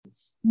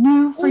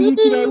new for you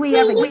today. We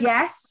have a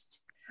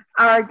guest.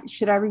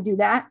 Should I redo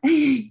that?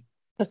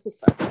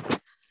 Sorry.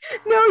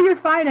 No, you're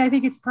fine. I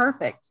think it's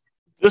perfect.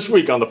 This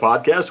week on the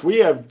podcast, we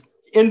have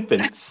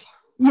infants.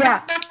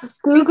 Yeah.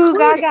 Goo goo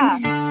gaga.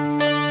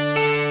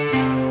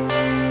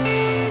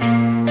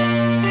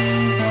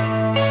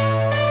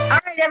 All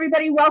right,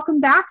 everybody. Welcome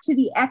back to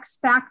the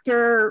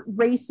XFactor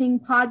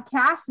Racing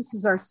podcast. This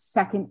is our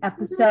second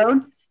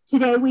episode.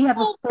 Today, we have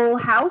a full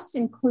house,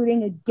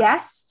 including a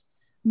guest,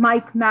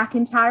 Mike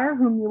McEntire,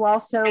 whom you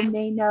also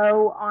may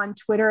know on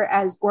Twitter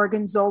as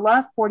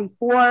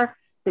Gorgonzola44,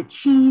 the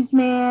Cheese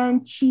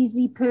Man,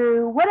 Cheesy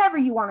Poo, whatever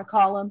you want to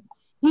call him.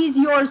 He's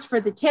yours for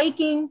the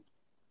taking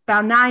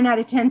about 9 out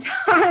of 10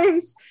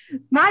 times.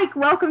 Mike,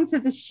 welcome to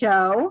the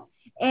show.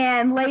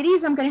 And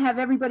ladies, I'm going to have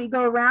everybody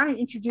go around and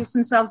introduce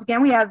themselves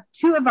again. We have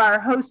two of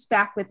our hosts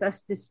back with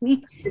us this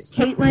week,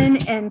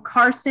 Kaitlin and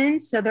Carson.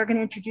 So they're going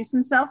to introduce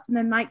themselves, and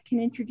then Mike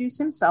can introduce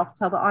himself,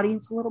 tell the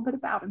audience a little bit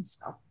about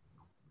himself.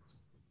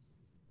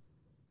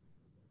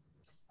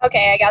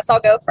 Okay, I guess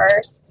I'll go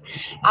first.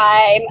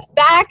 I'm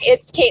back.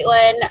 It's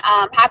Kaitlin.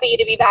 Happy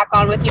to be back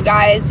on with you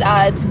guys.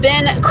 It's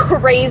been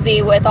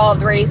crazy with all of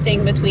the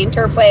racing between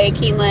Turfway,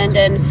 Keeneland,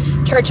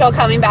 and Churchill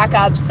coming back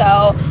up.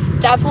 So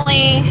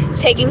definitely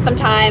taking some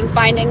time,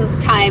 finding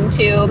time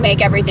to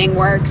make everything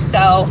work.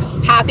 So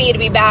happy to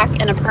be back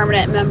and a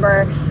permanent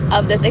member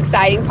of this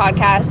exciting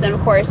podcast. And of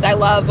course, I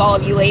love all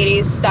of you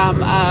ladies,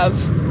 some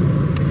of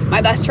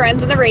my best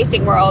friends in the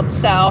racing world.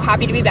 So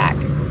happy to be back.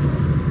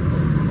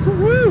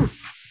 Woo-hoo.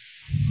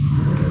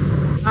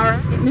 All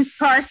right, Miss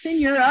Carson,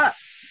 you're up.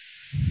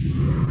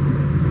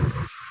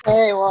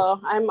 Hey,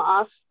 well, I'm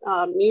off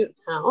mute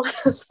now.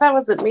 So that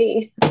wasn't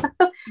me.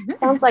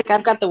 Sounds like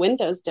I've got the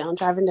windows down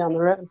driving down the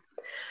road.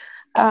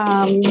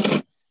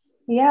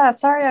 Yeah,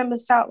 sorry I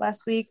missed out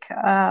last week.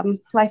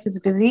 Life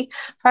is busy.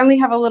 Finally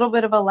have a little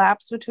bit of a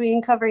lapse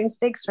between covering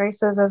stakes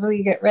races as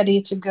we get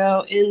ready to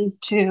go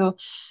into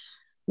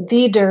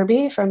the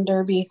Derby from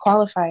Derby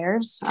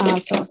qualifiers. So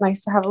it was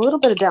nice to have a little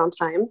bit of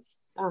downtime.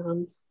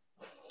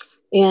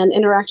 And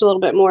interact a little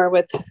bit more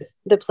with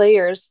the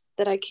players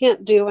that I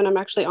can't do when I'm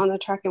actually on the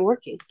track and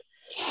working.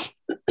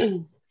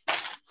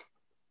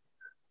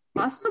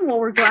 Awesome. Well,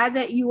 we're glad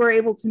that you were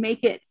able to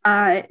make it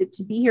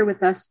to be here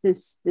with us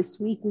this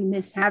week. We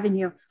miss having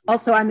you.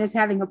 Also, I miss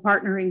having a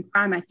partner in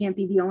crime. I can't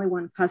be the only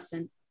one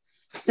cussing.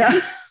 So,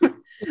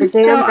 You're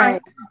damn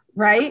right.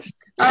 Right?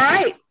 All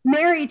right.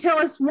 Mary, tell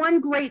us one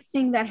great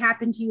thing that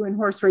happened to you in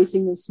horse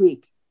racing this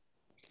week.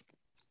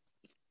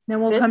 Then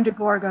we'll come to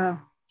Gorgo.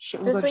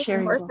 We'll go to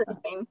Sheri. Horse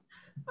racing.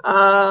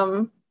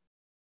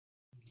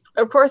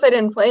 Of course, I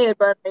didn't play it,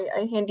 but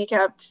I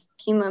handicapped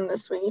Keeneland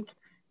this week,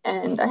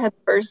 and I had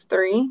the first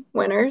 3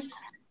 winners,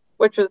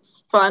 which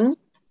was fun.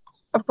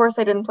 Of course,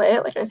 I didn't play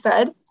it, like I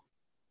said,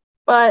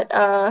 but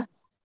it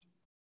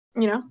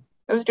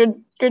was a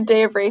good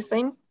day of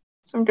racing.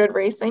 Some good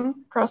racing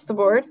across the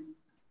board.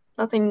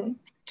 Nothing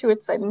too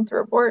exciting to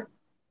report,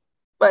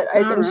 but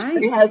I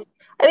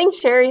think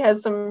Sheri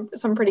has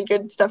some pretty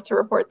good stuff to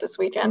report this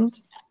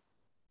weekend.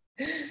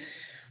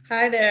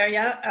 Hi there.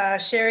 Yeah,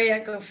 Sheri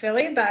at Go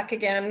Philly back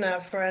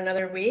again for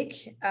another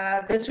week.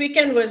 This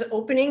weekend was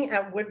opening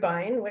at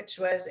Woodbine, which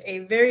was a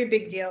very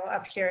big deal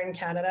up here in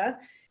Canada.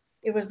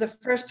 It was the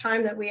first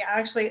time that we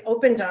actually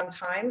opened on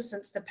time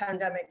since the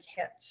pandemic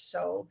hit.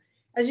 So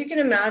as you can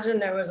imagine,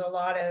 there was a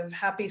lot of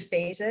happy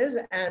faces.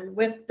 And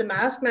with the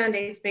mask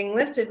mandates being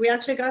lifted, we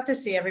actually got to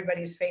see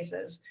everybody's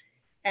faces.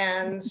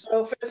 And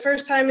so for the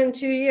first time in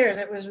 2 years,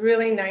 it was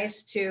really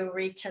nice to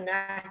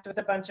reconnect with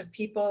a bunch of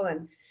people.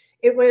 And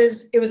it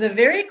was a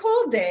very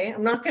cold day.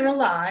 I'm not going to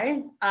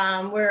lie.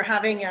 We're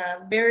having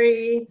a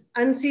very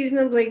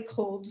unseasonably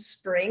cold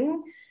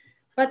spring,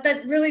 but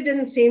that really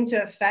didn't seem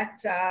to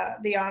affect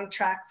the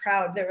on-track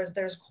crowd.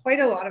 There's quite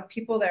a lot of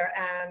people there.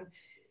 And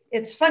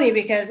it's funny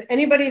because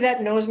anybody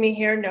that knows me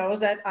here knows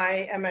that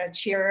I am a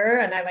cheerer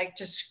and I like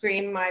to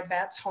scream my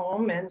bets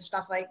home and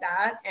stuff like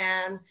that.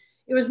 And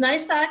it was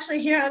nice to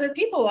actually hear other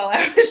people while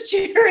I was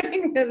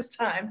cheering this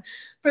time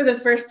for the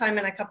first time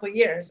in a couple of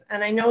years.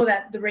 And I know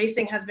that the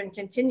racing has been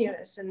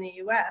continuous in the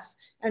US,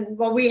 and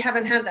well, we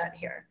haven't had that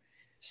here.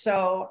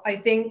 So I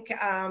think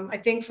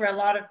for a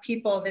lot of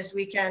people, this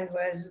weekend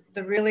was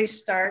the really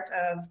start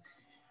of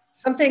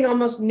something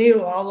almost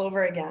new all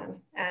over again.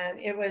 And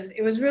it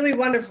was really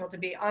wonderful to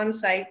be on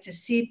site, to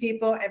see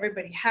people,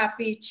 everybody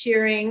happy,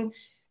 cheering,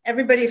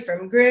 everybody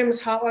from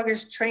grooms, hot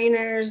walkers,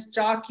 trainers,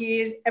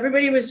 jockeys,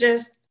 everybody was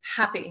just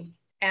happy.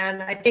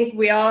 And I think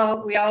we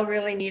all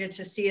really needed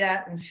to see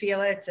that and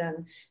feel it.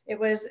 And it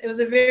was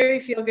a very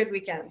feel-good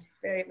weekend,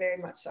 very, very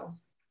much so.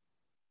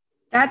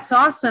 That's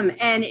awesome.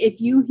 And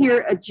if you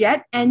hear a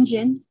jet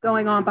engine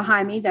going on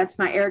behind me, that's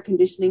my air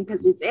conditioning,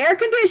 because it's air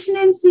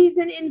conditioning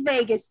season in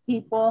Vegas,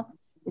 people.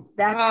 It's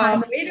that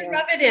time of way year. To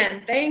rub it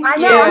in. Thank you. I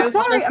know. I'm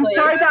sorry. I'm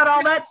sorry about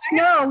all that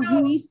snow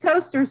you East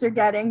Coasters are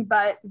getting,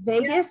 but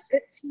Vegas.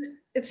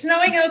 It's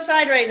snowing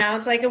outside right now.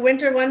 It's like a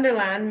winter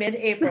wonderland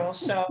mid-April.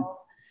 So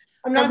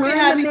I'm not too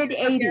happy. We're in the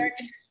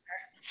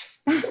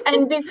mid-80s.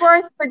 And before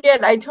I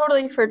forget, I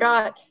totally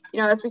forgot.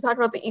 as we talk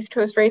about the East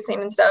Coast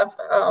racing and stuff,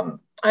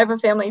 I have a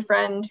family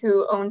friend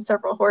who owns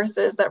several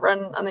horses that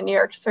run on the New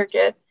York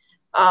circuit,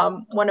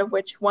 one of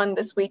which won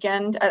this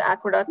weekend at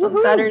Aqueduct on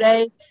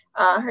Saturday.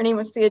 Her name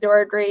was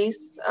Theodora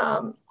Grace,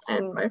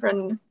 and my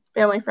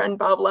family friend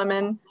Bob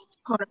Lemon,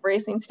 owner of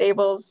Racing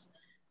Stables.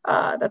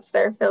 That's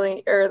their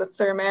that's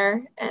their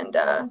mare, and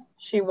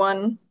she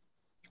won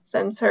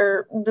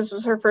this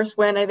was her first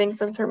win, I think,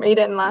 since her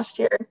maiden last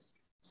year.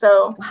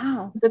 So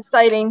wow, it's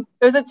exciting.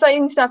 It was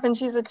exciting stuff, and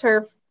she's a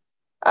turf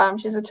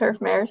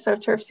mare, so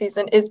turf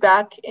season is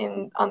back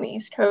on the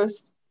East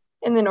Coast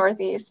in the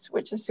Northeast,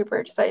 which is super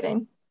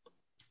exciting.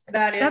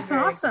 That's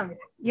awesome. Cool.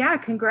 Yeah,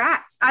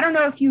 congrats. I don't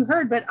know if you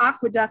heard, but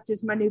Aqueduct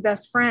is my new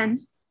best friend.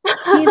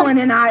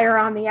 Kaitlin and I are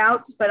on the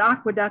outs, but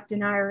Aqueduct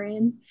and I are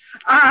in.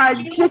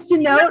 Just a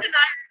note.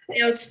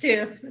 Outs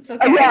too. It's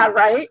okay. Yeah,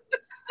 right.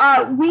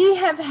 We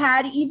have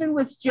had, even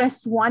with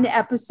just one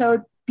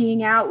episode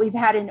being out, we've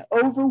had an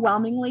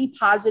overwhelmingly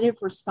positive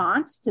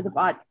response to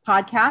the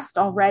podcast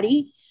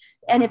already.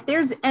 And if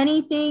there's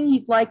anything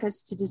you'd like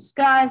us to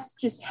discuss,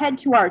 just head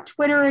to our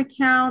Twitter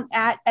account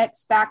at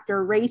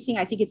XFactor Racing.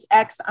 I think it's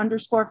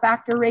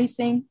X_Factor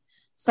Racing.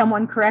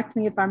 Someone correct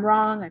me if I'm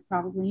wrong. I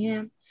probably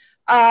am.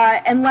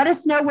 And let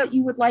us know what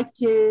you would like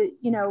to,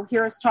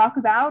 hear us talk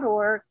about,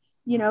 or,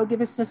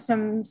 give us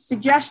some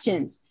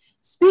suggestions.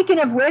 Speaking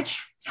of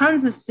which,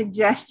 tons of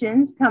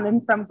suggestions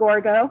coming from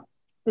Gorgo,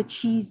 the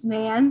cheese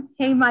man.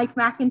 Hey, Mike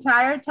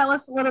McEntire, tell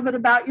us a little bit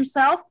about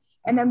yourself,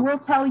 and then we'll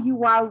tell you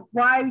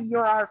why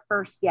you're our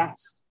first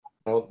guest.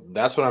 Well,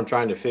 that's what I'm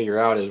trying to figure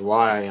out, is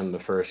why I am the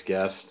first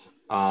guest.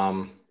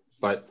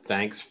 But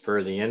thanks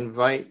for the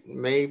invite,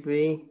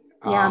 maybe.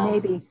 Yeah,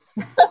 maybe.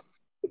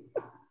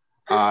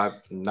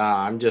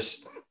 I'm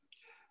just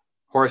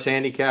horse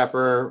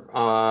handicapper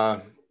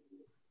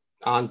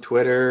on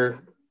Twitter,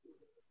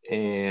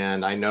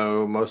 and I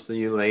know most of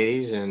you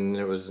ladies, and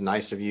it was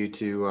nice of you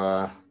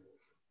to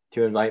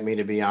invite me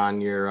to be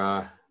on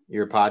your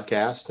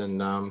podcast. And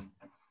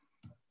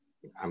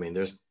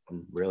there's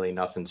really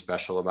nothing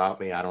special about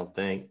me, I don't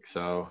think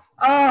so.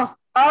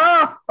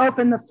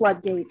 Open the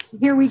floodgates.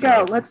 Here we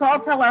go. Let's all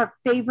tell our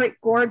favorite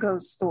Gorgo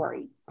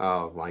story.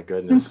 Oh my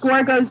goodness. Since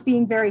Gorgo's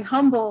being very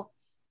humble,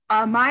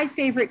 my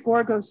favorite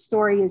Gorgo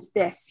story is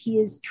this. He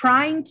is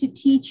trying to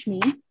teach me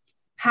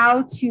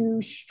how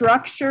to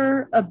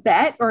structure a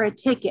bet or a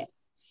ticket.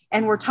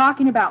 And we're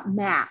talking about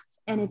math.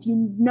 And if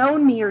you've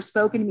known me or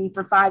spoken to me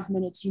for 5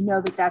 minutes, you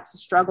know that that's a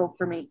struggle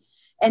for me.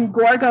 And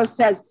Gorgo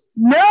says,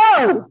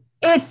 no,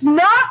 it's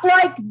not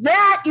like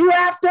that. You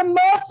have to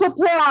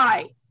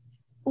multiply.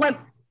 Like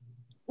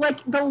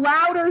the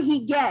louder he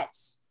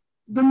gets,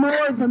 the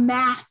more the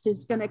math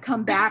is going to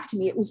come back to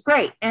me. It was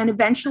great. And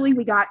eventually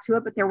we got to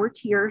it, but there were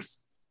tears.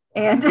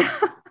 And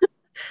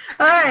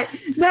all right,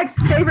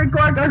 next favorite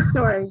Gorgo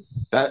story.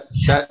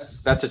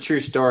 That's a true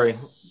story.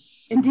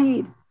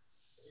 Indeed.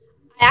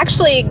 I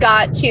actually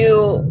got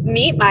to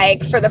meet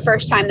Mike for the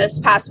first time this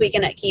past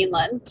weekend at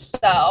Kaitlin.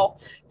 So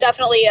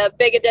definitely a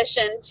big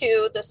addition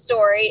to the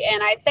story.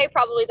 And I'd say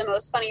probably the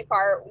most funny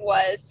part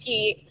was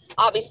he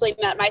obviously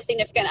met my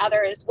significant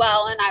other as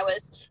well. And I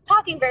was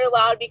talking very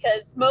loud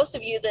because most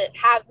of you that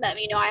have met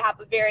me know I have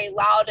a very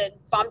loud and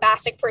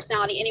bombastic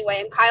personality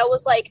anyway. And Kyle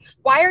was like,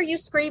 why are you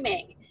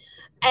screaming?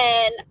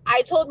 And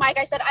I told Mike,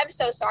 I said, I'm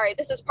so sorry.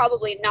 This is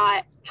probably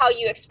not how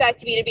you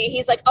expect me to be.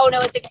 He's like, oh, no,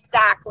 it's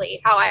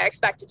exactly how I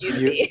expected you to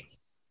be.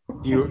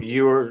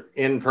 You were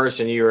in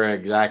person. You were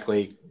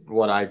exactly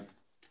what I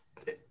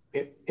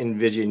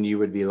envisioned you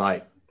would be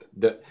like.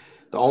 The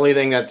only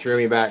thing that threw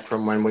me back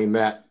from when we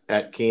met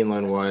at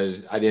Kaitlin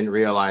was I didn't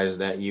realize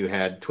that you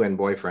had twin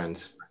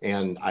boyfriends.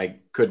 And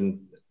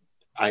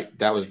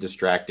that was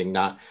distracting.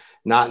 Not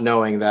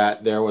knowing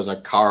that there was a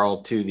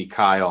Carl to the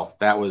Kyle.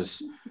 That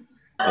was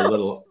a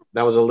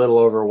little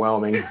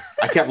overwhelming.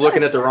 I kept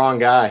looking at the wrong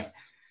guy.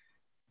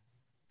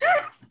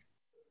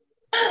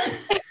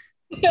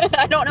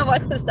 I don't know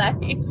what to say.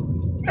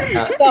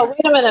 So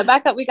wait a minute,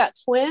 back up. We got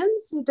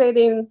twins. You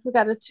dating? We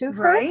got a twofer,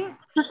 right?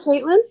 For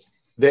Kaitlin.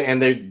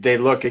 They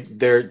look at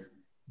they're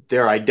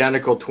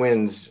identical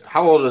twins.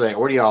 How old are they?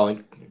 What are y'all,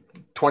 like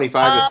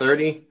 25 to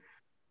 30?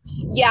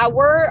 Yeah,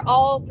 we're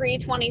all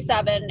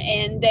 327,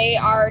 and they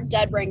are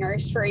dead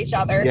ringers for each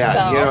other. Yeah,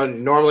 so.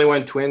 Normally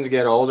when twins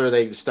get older,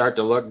 they start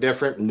to look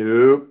different.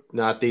 Nope,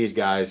 not these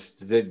guys.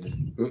 They're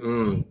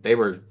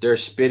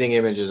spitting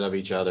images of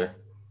each other.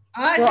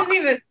 I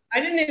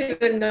didn't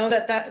even know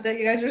that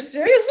you guys were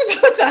serious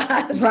about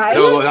that. Right?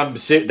 No,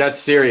 that's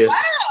serious.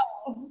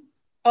 Wow.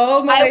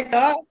 Oh my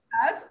God,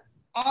 that's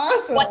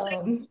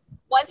awesome.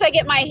 Once I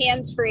get my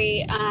hands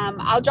free,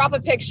 I'll drop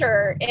a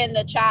picture in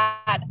the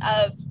chat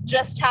of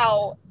just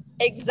how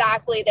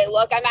exactly they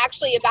look. I'm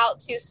actually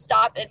about to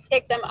stop and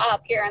pick them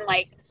up here in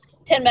like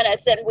 10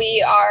 minutes, and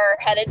we are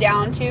headed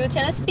down to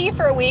Tennessee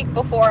for a week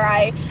before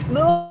I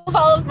move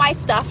all of my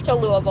stuff to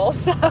Louisville.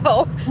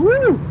 So,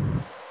 woo!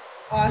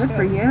 Awesome. Good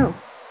for you.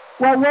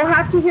 Well, we'll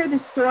have to hear the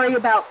story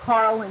about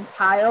Carl and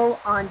Kyle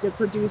on the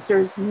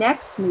producer's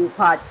next new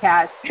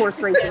podcast,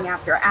 Horse Racing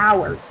After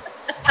Hours,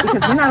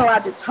 because we're not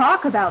allowed to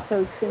talk about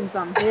those things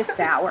on this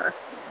hour.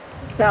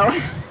 So,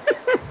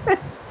 all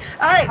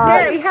right,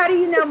 Mary, how do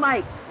you know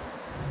Mike?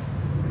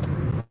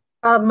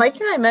 Mike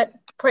and I met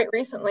quite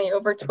recently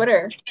over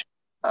Twitter.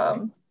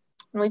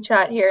 We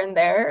chat here and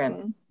there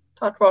and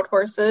talk about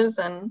horses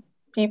and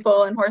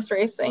people and horse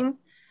racing.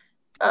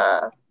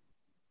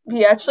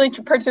 He actually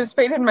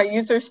participated in my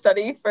user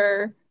study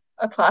for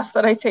a class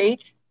that I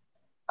take.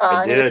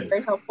 I did. And he was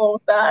very helpful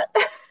with that.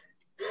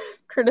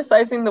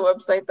 Criticizing the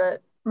website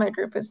that my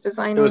group is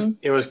designing.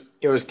 It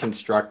was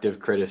constructive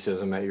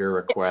criticism at your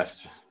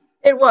request.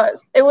 It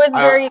was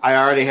very. I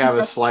already have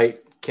a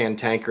slight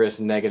cantankerous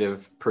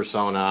negative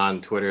persona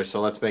on Twitter, so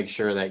let's make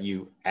sure that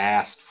you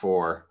asked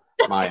for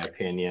my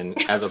opinion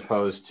as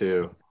opposed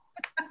to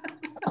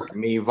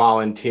me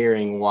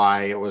volunteering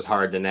why it was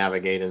hard to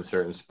navigate in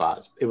certain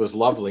spots. It was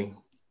lovely.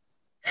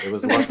 It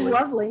was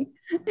lovely.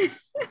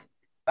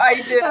 I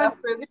did ask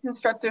for the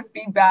constructive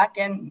feedback,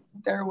 and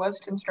there was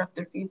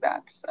constructive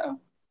feedback. So.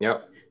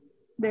 Yep.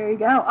 There you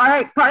go. All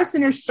right,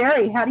 Carson or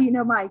Sheri, how do you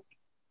know Mike?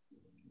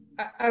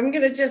 I'm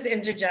going to just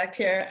interject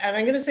here, and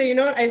I'm going to say, you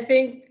know what, I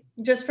think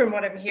just from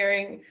what I'm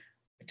hearing,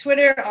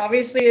 Twitter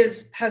obviously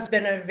has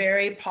been a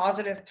very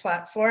positive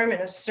platform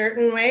in a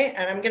certain way,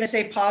 and I'm going to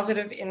say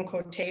positive in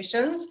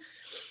quotations,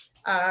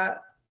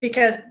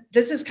 because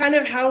this is kind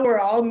of how we're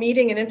all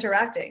meeting and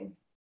interacting.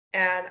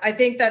 And I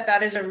think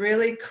that is a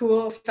really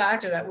cool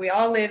factor, that we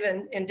all live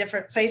in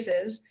different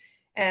places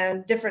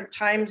and different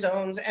time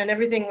zones and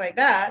everything like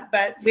that,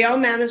 but we all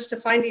manage to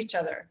find each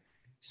other.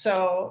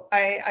 So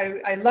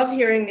I love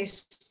hearing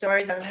these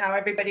stories on how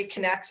everybody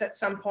connects at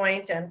some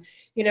point. And,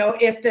 you know,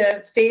 if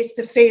the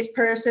face-to-face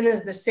person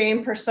is the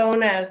same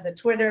persona as the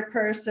Twitter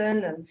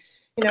person, and,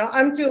 you know,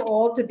 I'm too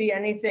old to be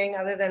anything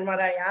other than what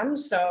I am.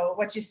 So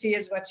what you see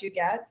is what you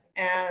get.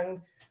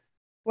 And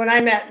when I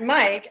met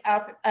Mike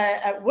up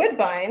at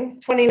Woodbine,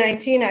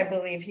 2019, I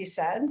believe he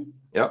said,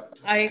 yep.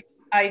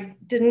 I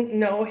didn't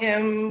know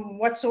him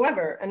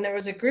whatsoever. And there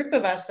was a group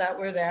of us that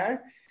were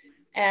there.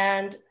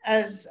 And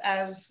as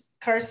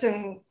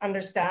Carson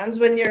understands,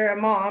 when you're a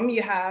mom,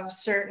 you have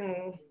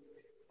certain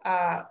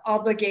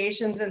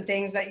obligations and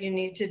things that you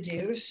need to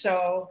do.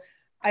 So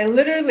I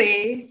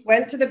literally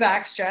went to the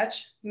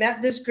backstretch,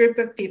 met this group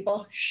of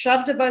people,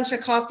 shoved a bunch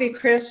of coffee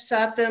crisps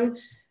at them,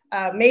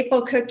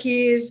 maple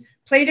cookies,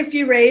 played a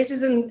few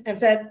races, and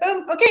said,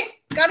 boom, okay,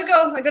 gotta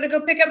go. I gotta go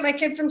pick up my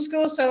kid from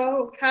school.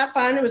 So have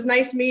fun. It was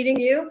nice meeting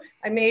you.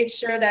 I made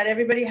sure that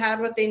everybody had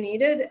what they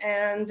needed.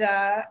 And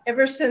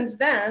ever since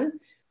then,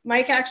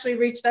 Mike actually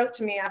reached out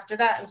to me after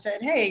that and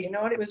said, hey, you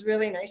know what, it was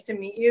really nice to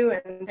meet you,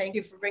 and thank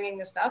you for bringing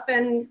this up.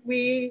 And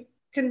we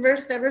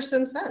conversed ever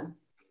since then.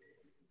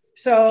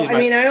 So, I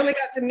mean, I only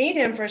got to meet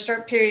him for a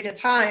short period of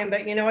time,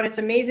 but you know what, it's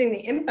amazing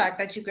the impact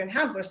that you can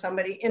have with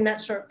somebody in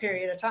that short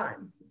period of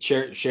time.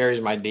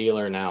 Sheri's my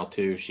dealer now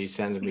too. She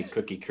sends me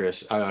coffee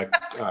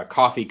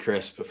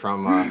crisp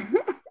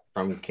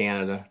from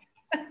Canada.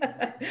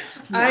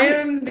 I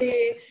am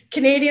the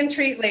Canadian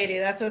treat lady.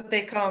 That's what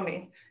they call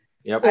me.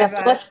 Yep. Yes,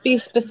 let's be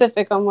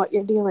specific on what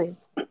you're dealing.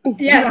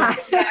 Yeah,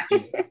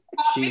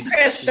 exactly.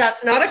 Chris,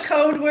 that's not a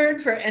code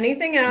word for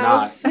anything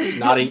else.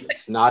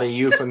 It's not a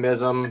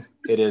euphemism.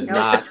 It is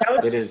not.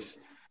 It's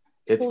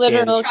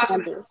literal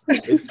candy.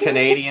 It's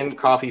Canadian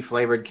coffee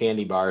flavored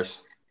candy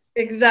bars.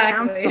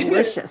 Exactly. Sounds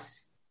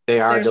delicious. They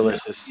are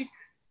delicious.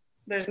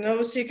 There's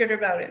no secret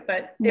about it,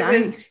 but it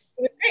Nice.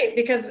 was great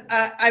because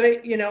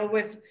I you know,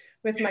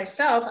 with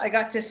myself, I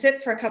got to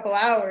sit for a couple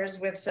hours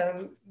with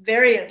some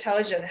very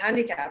intelligent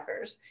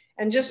handicappers.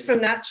 And just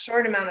from that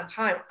short amount of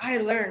time, I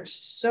learned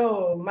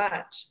so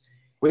much.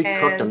 We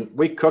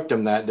cooked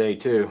them that day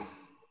too.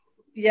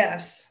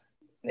 Yes.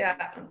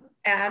 Yeah.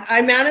 And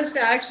I managed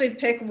to actually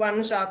pick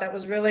one shot that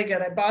was really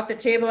good. I bought the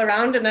table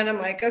around, and then I'm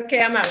like,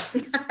 okay, I'm out.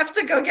 I have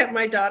to go get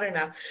my daughter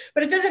now.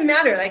 But it doesn't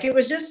matter. Like, it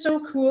was just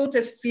so cool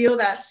to feel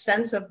that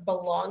sense of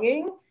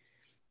belonging.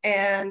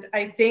 And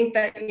I think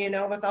that, you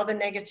know, with all the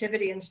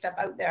negativity and stuff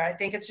out there, I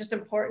think it's just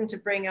important to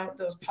bring out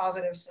those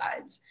positive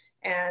sides.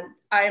 And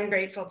I am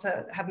grateful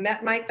to have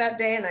met Mike that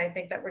day. And I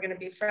think that we're going to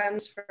be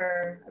friends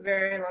for a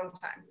very long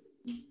time.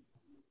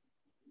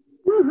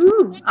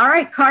 Woohoo. All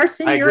right,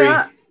 Carson, you're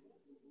up.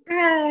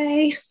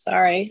 Hi.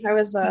 Sorry, I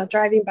was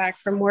driving back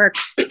from work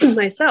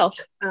myself.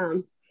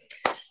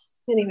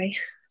 Anyway,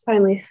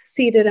 finally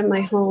seated in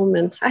my home,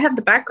 and I have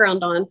the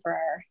background on for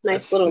our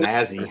nice That's little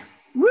snazzy.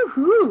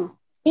 Woohoo.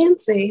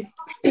 fancy.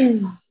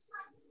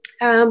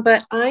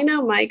 But I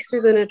know Mike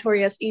through the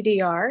notorious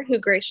EDR, who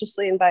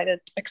graciously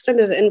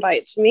extended an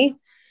invite to me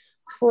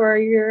for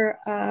your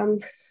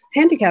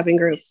handicapping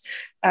group.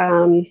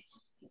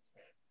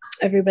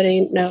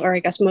 Everybody know, or I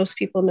guess most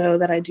people know,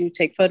 that I do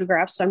take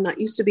photographs, so I'm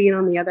not used to being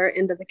on the other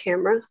end of the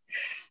camera.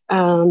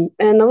 And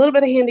a little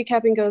bit of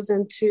handicapping goes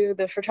into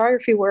the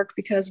photography work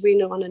because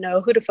we want to know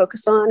who to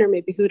focus on or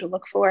maybe who to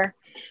look for,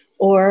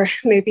 or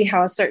maybe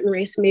how a certain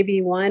race may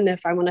be won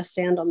if I want to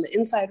stand on the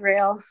inside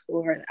rail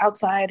or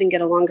outside and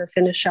get a longer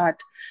finish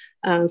shot.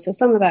 So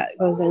some of that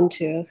goes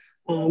into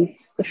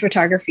the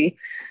photography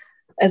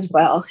as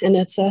well. And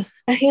it's a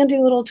handy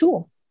little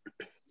tool.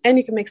 And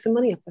you can make some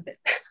money off of it.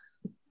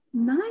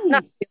 Nice.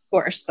 Not me, of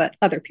course, but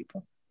other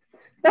people.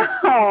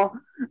 Oh,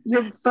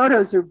 your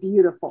photos are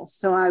beautiful.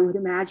 So I would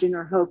imagine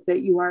or hope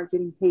that you are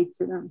getting paid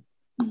for them.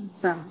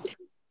 So,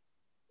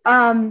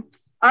 all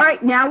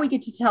right, now we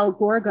get to tell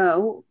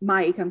Gorgo,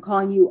 Mike, I'm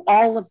calling you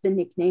all of the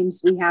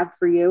nicknames we have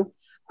for you.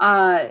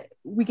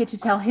 We get to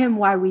tell him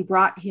why we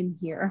brought him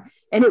here.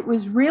 And it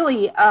was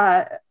really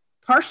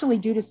partially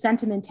due to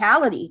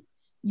sentimentality.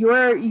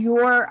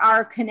 You're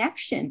our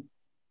connection,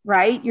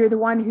 right? You're the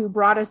one who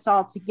brought us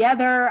all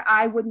together.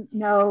 I wouldn't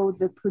know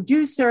the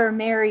producer,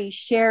 Mary,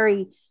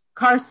 Sheri,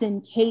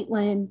 Carson,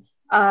 Kaitlin,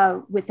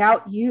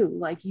 without you.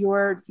 Like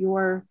you're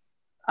the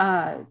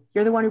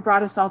one who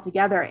brought us all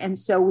together. And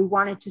so we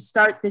wanted to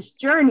start this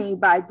journey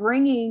by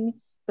bringing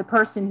the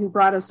person who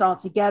brought us all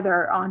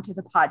together onto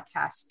the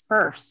podcast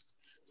first.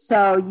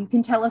 So you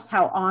can tell us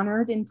how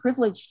honored and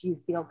privileged you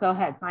feel. Go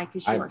ahead, Mike,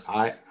 is yours.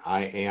 I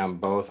am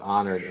both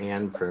honored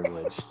and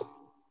privileged.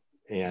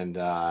 And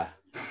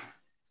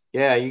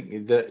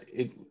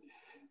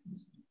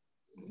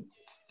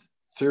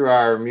through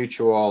our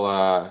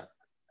mutual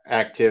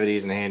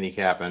activities and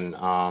handicapping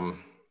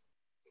on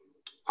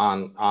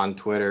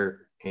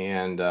Twitter,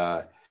 and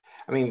I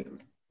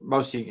mean,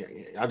 most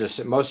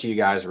of you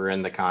guys were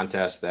in the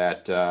contest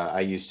that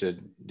I used to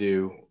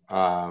do,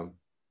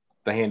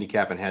 the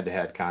handicapping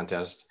head-to-head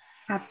contest.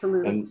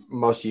 Absolutely. And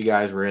most of you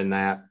guys were in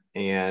that,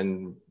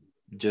 and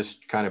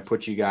just kind of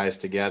put you guys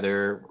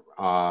together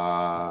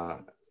to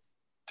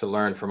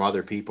learn from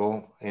other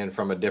people and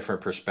from a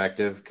different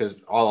perspective. Because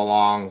all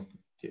along,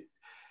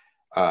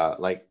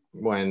 like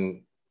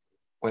when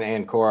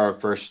Ancora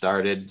first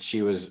started,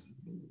 she was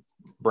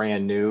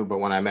brand new. But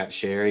when I met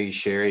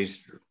Sheri's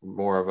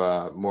more of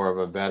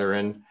a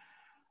veteran.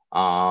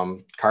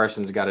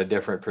 Carson's got a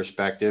different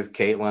perspective.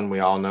 Kaitlin,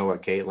 we all know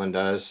what Kaitlin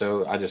does.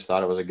 So I just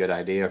thought it was a good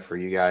idea for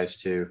you guys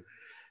to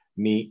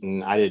meet.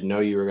 And I didn't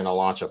know you were going to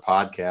launch a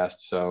podcast.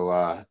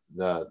 So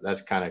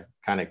that's kind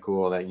of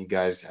cool that you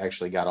guys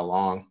actually got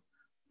along.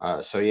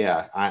 So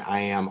yeah, I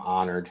am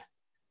honored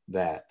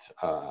that,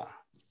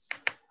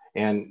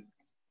 and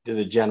to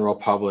the general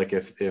public,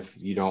 if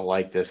you don't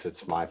like this,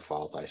 it's my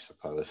fault, I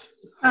suppose.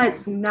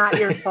 It's not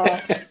your fault.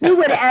 Who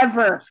would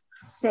ever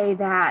say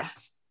that?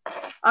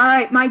 All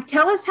right, Mike,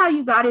 tell us how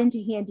you got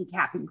into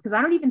handicapping, because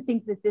I don't even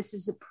think that this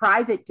is a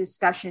private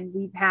discussion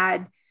we've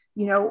had,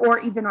 or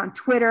even on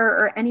Twitter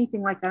or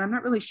anything like that. I'm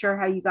not really sure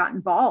how you got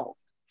involved.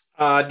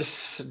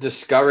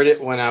 Discovered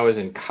it when I was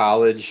in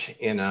college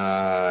in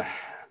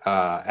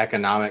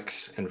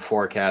economics and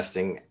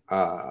forecasting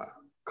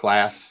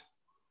class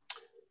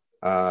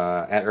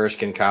at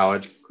Erskine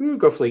College.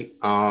 Go Fleet.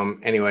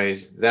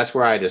 Anyways, that's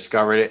where I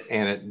discovered it,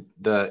 and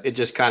it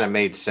just kind of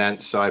made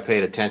sense. So I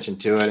paid attention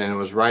to it, and it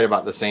was right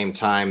about the same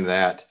time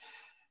that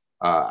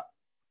I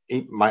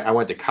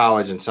went to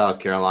college in South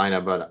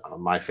Carolina, but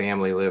my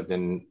family lived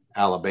in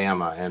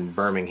Alabama, and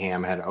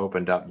Birmingham had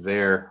opened up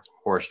their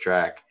horse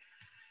track.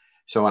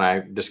 So when I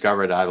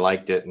discovered I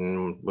liked it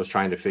and was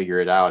trying to figure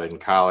it out in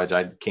college,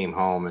 I came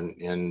home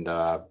and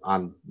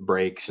on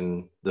breaks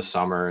in the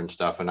summer and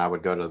stuff, and I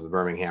would go to the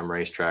Birmingham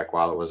racetrack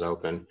while it was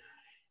open,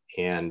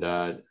 and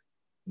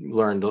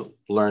learned a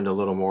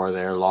little more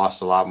there,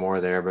 lost a lot more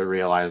there, but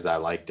realized I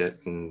liked it,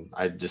 and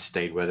I just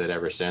stayed with it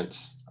ever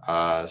since.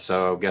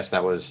 So I guess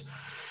that was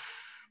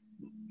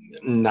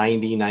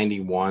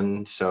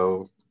 91,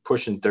 so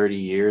pushing 30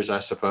 years, I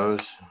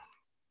suppose.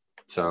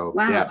 So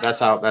wow. Yeah, that's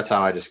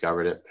how I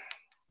discovered it.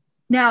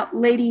 Now,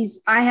 ladies,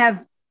 I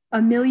have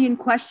a million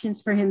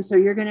questions for him, so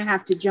you're going to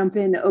have to jump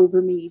in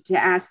over me to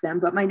ask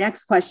them. But my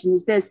next question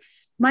is this.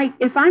 Mike,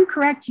 if I'm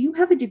correct, you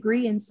have a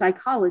degree in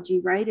psychology,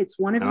 right? It's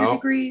one of your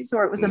degrees,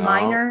 or it was a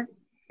minor?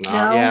 No,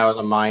 yeah, it was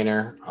a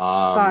minor.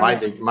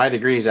 My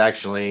degree is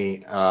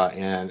actually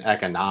in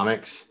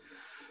economics,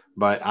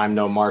 but I'm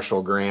no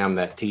Marshall Graham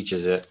that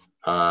teaches it.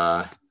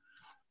 No,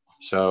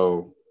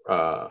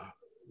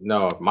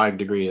 my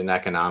degree is in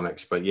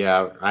economics, but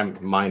yeah, I'm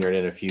minored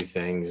in a few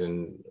things,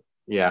 and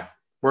yeah,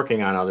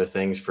 working on other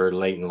things for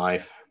late in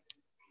life.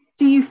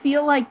 Do you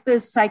feel like the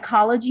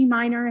psychology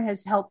minor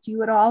has helped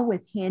you at all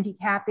with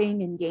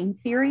handicapping and game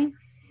theory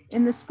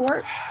in the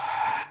sport?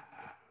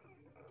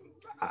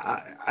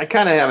 I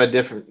kind of have a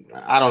different,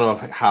 I don't know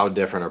how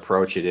different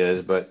approach it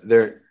is, but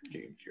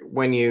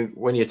when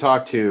you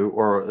talk to,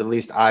 or at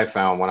least I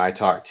found when I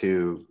talk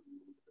to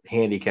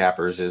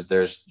handicappers, is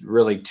there's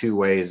really two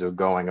ways of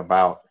going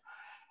about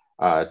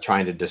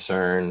trying to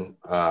discern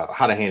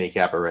how to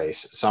handicap a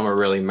race. Some are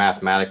really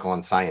mathematical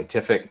and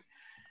scientific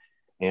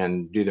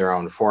and do their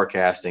own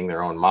forecasting,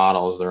 their own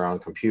models, their own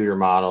computer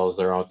models,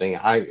 their own thing.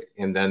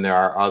 And then there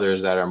are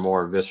others that are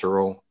more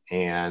visceral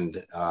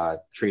and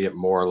treat it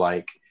more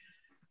like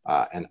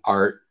an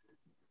art.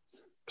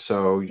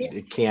 So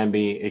it can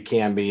be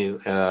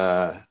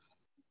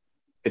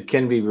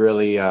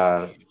really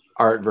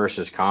art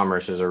versus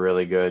commerce is a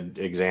really good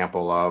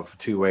example of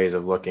two ways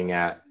of looking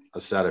at a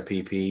set of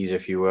PPs,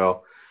 if you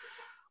will.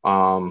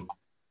 And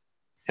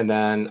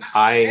then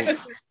I have a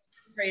question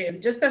for you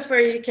just before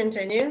you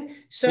continue.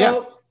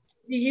 So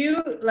do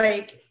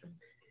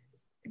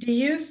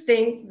you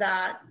think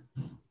that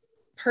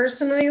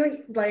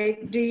personally,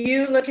 like, do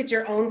you look at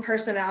your own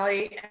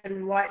personality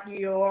and what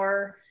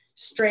your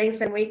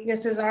strengths and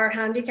weaknesses are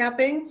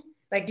handicapping?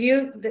 Like, do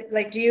you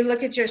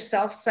look at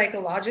yourself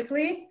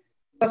psychologically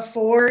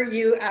before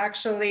you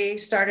actually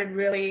started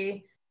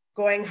really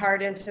going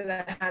hard into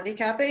the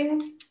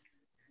handicapping?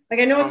 Like,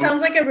 I know it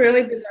sounds like a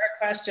really bizarre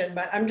question,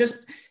 but I'm just,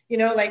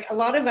 like a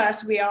lot of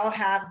us, we all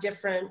have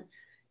different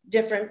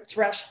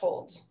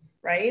thresholds,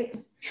 right?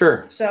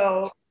 Sure.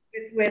 So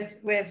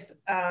with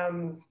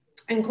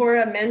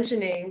Ancora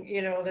mentioning,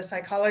 the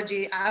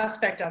psychology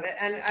aspect of it,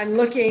 and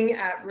looking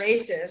at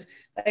races,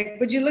 like,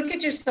 would you look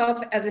at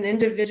yourself as an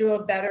individual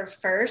better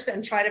first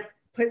and try to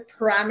put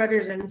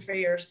parameters in for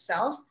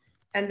yourself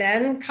and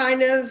then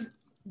kind of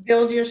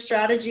build your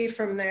strategy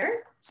from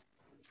there?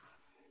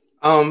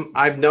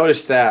 I've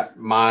noticed that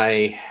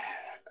my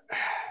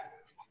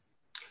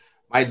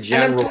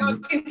general, and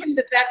I'm talking from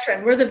the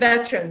veteran. We're the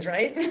veterans,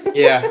 right?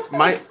 Yeah,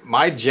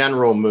 my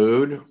general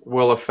mood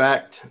will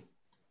affect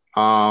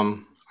how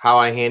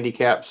I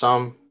handicap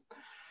some,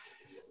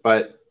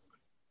 but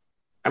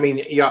I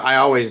mean, I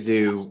always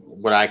do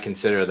what I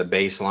consider the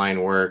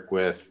baseline work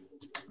with,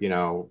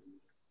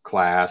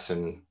 class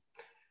and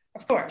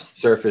of course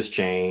surface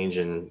change,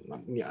 and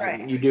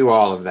right. You do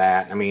all of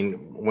that. I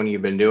mean, when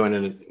you've been doing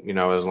it,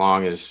 as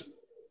long as,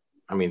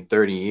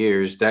 30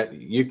 years, that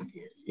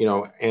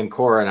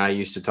Ancora and I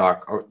used to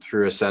talk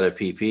through a set of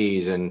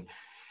PPs, and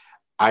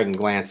I can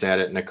glance at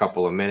it in a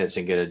couple of minutes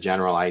and get a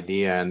general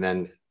idea, and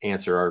then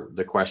answer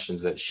the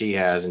questions that she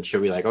has, and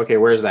she'll be like, okay,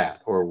 where's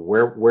that? Or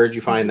where'd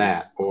you find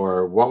that?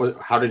 Or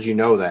how did you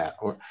know that?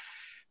 Or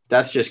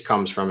that's just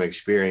comes from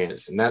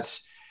experience. And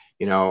that's,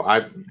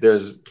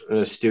 there's an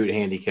astute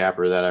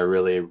handicapper that I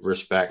really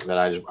respect that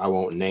I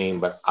won't name,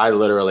 but I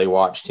literally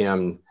watched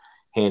him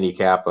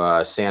handicap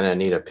Santa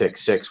Anita pick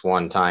 6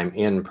 one time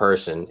in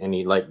person, and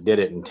he did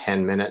it in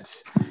 10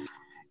 minutes.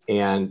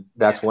 And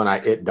that's when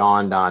it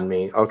dawned on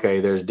me, okay,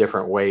 there's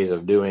different ways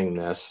of doing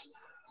this.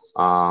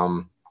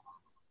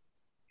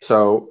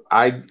 So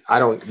I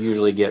don't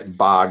usually get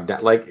bogged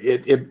down. Like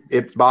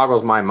it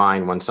boggles my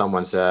mind when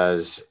someone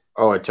says,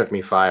 oh, it took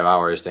me 5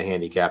 hours to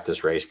handicap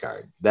this race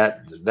card.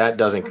 That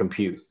doesn't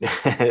compute.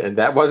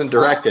 That wasn't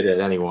directed at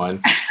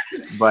anyone.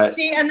 But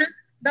see, and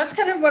that's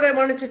kind of what I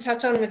wanted to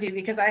touch on with you,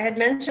 because I had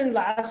mentioned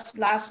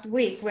last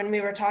week when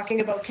we were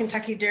talking about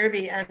Kentucky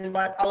Derby and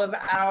what all of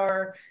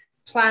our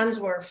plans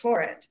were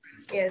for it,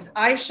 is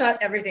I shut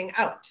everything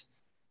out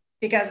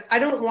because I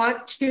don't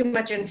want too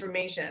much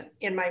information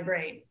in my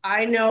brain.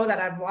 I know that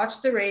I've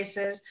watched the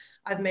races.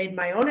 I've made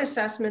my own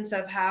assessments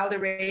of how the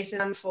races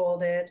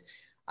unfolded.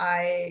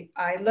 I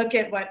look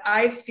at what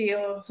I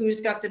feel,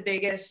 who's got the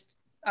biggest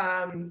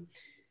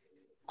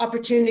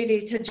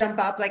opportunity to jump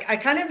up. Like, I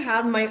kind of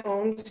have my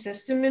own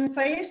system in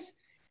place.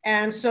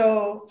 And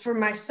so for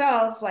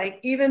myself,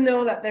 like, even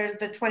though that there's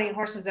the 20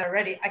 horses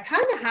already, I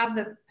kind of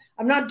have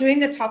I'm not doing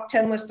the top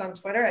 10 list on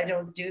Twitter. I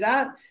don't do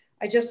that.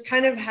 I just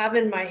kind of have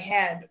in my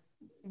head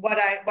what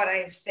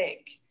I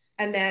think.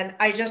 And then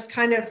I just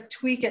kind of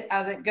tweak it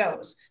as it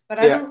goes. But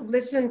I don't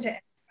listen to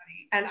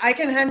anybody. And I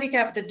can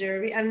handicap the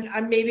Derby, and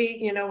I'm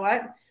maybe,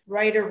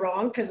 right or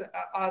wrong, because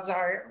odds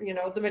are,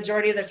 the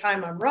majority of the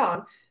time I'm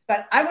wrong.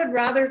 But I would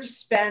rather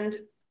spend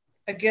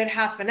a good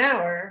half an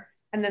hour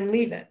and then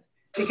leave it.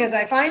 Because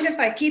I find if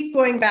I keep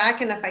going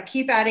back and if I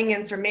keep adding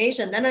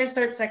information, then I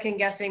start second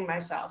guessing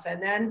myself.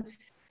 And then,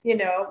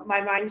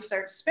 my mind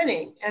starts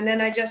spinning. And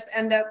then I just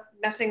end up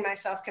messing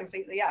myself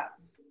completely up.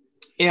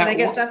 Yeah, and I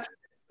guess that's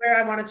where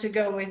I wanted to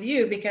go with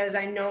you, because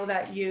I know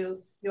that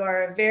you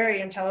are a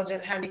very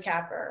intelligent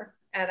handicapper.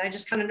 And I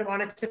just kind of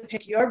wanted to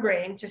pick your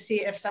brain to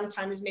see if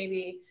sometimes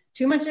maybe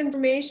too much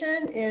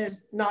information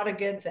is not a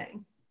good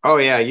thing. Oh,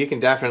 yeah, you can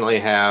definitely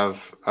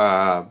have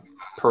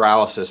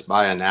paralysis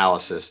by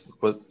analysis.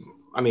 But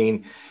I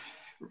mean,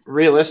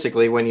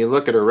 realistically, when you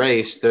look at a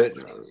race, that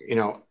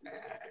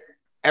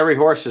every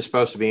horse is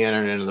supposed to be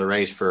entered into the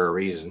race for a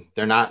reason.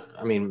 They're not.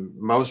 I mean,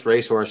 most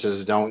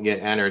racehorses don't get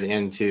entered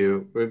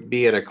into,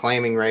 be it a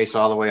claiming race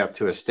all the way up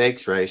to a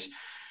stakes race.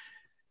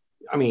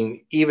 I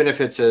mean, even if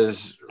it's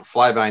as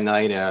fly by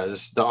night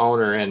as the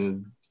owner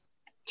and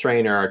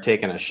trainer are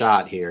taking a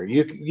shot here,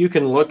 you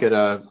can look at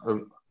a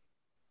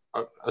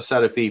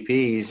set of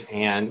PPs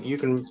and you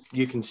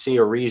can see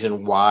a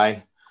reason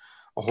why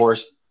a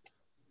horse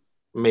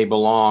may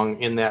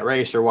belong in that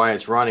race or why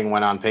it's running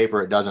when on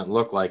paper it doesn't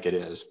look like it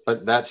is.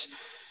 But that's,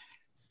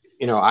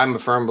 I'm a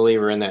firm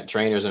believer in that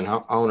trainers and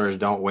owners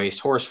don't waste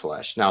horse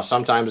flesh. Now,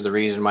 sometimes the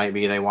reason might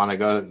be they want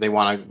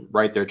to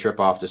write their trip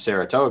off to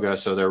Saratoga,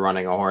 so they're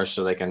running a horse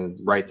so they can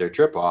write their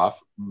trip off.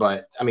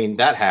 But I mean,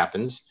 that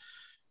happens.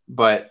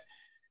 But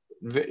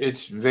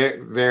it's very,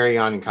 very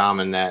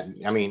uncommon that,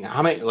 I mean,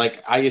 how many,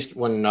 like I used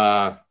when,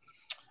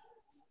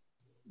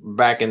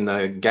 back in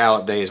the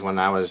Gallop days when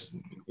I was,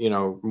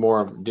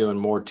 doing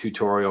more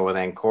tutorial with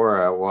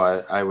Ancora,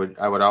 I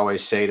would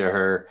always say to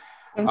her,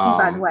 Thank you,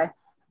 by the way.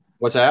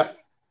 What's that?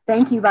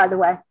 Thank you, by the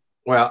way.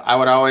 Well, I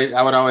would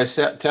always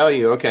tell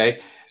you, okay,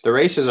 the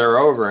races are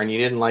over and you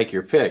didn't like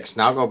your picks.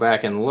 Now go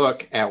back and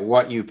look at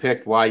what you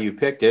picked, why you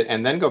picked it,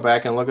 and then go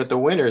back and look at the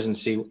winners and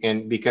see,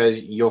 and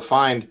because you'll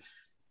find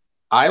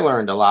I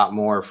learned a lot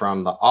more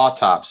from the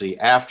autopsy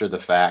after the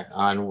fact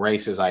on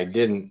races I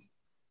didn't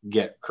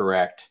get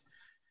correct.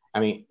 I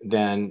mean,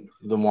 then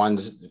the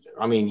ones,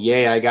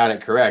 yay, I got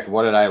it correct.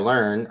 What did I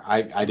learn?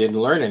 I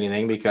didn't learn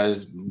anything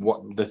because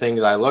the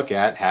things I look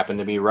at happen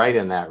to be right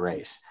in that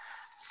race.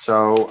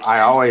 So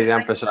I always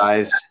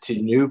emphasize to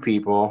new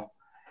people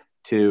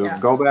to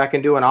go back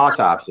and do an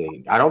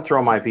autopsy. I don't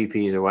throw my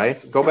PPs away.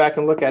 Go back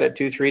and look at it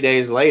 2-3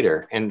 days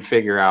later and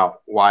figure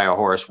out why a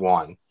horse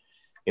won.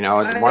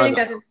 I think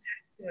that's an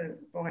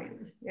excellent point.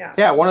 Yeah.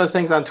 Yeah. One of the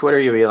things on Twitter,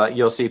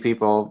 you'll see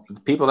people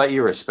that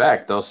you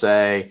respect. They'll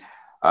say,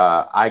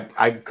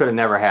 I could have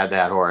never had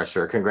that horse,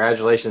 or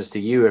congratulations to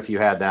you if you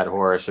had that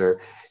horse, or,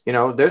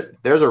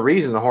 there's a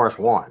reason the horse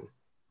won.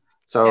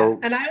 So,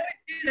 and I always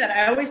do that.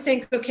 I always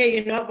think,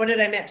 okay, what did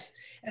I miss?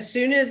 As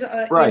soon as,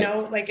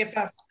 like if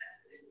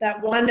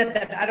that one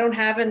that I don't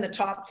have in the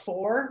top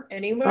 4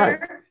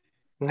 anywhere,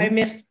 I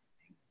missed,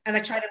 and I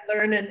try to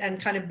learn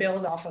and kind of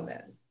build off of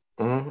it.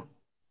 Mm-hmm.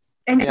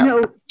 And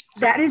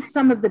that is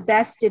some of the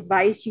best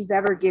advice you've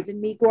ever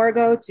given me,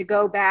 Gorgo, to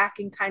go back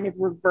and kind of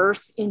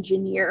reverse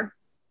engineer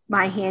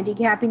my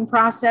handicapping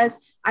process.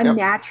 I'm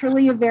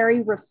naturally a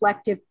very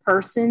reflective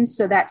person,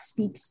 so that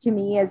speaks to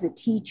me as a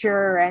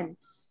teacher and,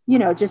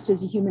 just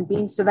as a human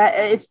being. So that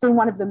it's been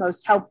one of the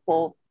most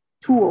helpful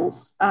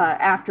tools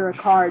after a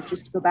card,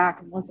 just to go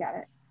back and look at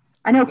it.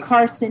 I know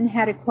Carson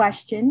had a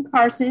question.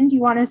 Carson, do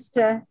you want us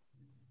to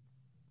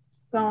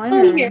go on? Or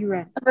are you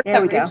ready?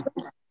 There we go.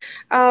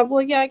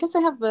 I guess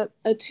I have a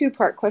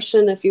 2-part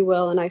question, if you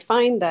will. And I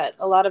find that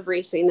a lot of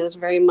racing is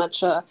very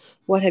much a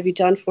what have you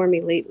done for me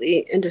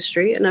lately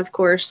industry. And of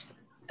course,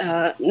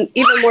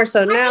 even more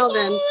so now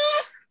than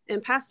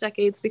in past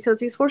decades, because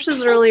these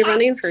horses are only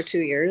running for 2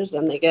 years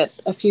and they get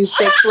a few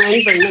stakes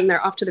wins and then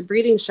they're off to the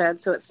breeding shed.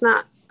 So it's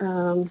not,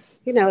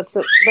 it's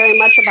very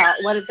much about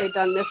what have they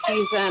done this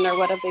season or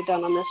what have they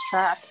done on this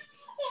track.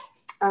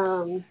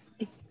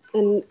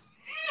 And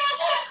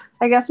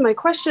I guess my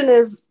question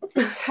is,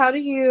 how do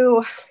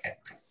you,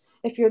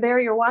 if you're there,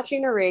 you're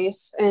watching a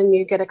race and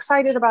you get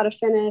excited about a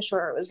finish,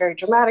 or it was a very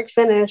dramatic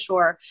finish,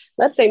 or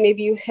let's say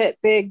maybe you hit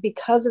big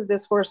because of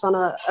this horse on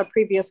a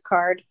previous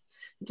card.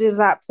 Does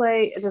that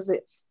play?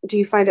 Do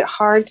you find it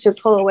hard to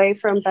pull away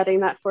from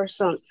betting that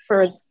horse on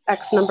for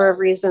X number of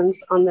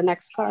reasons on the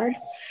next card?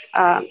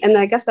 And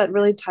I guess that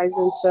really ties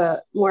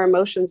into more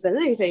emotions than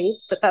anything,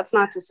 but that's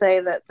not to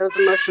say that those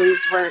emotions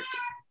weren't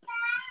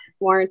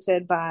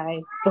warranted by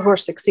the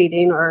horse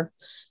succeeding or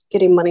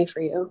getting money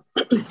for you.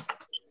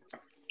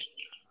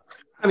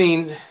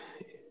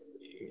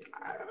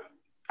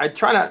 I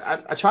try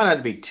not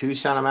to be too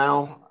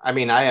sentimental.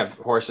 I have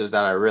horses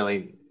that I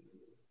really,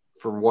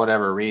 for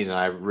whatever reason,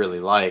 I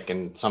really like,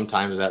 and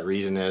sometimes that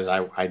reason is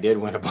I did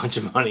win a bunch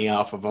of money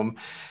off of them.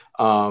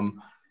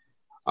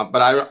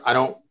 But I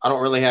don't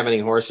really have any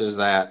horses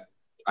that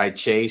I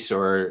chase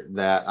or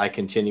that I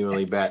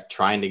continually bet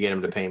trying to get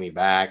them to pay me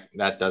back.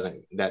 That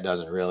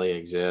doesn't really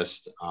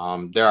exist.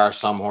 There are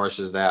some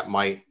horses that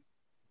might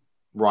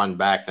run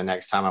back the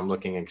next time I'm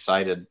looking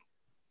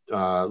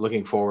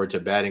forward to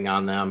betting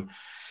on them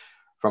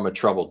from a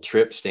troubled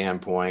trip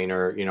standpoint,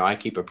 or, I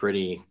keep a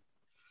pretty,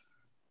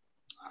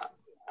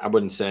 I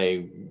wouldn't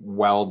say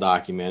well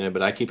documented,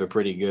 but I keep a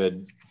pretty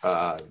good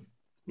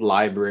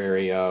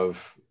library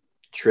of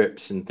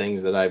trips and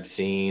things that I've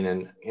seen.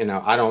 And,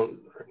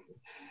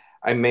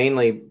 I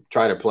mainly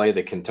try to play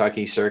the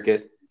Kentucky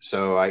circuit.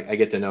 So I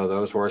get to know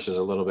those horses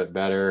a little bit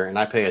better. And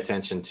I pay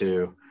attention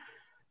to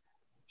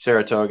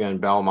Saratoga and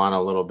Belmont a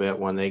little bit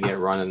when they get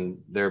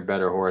running their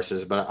better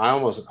horses. But I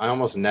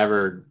almost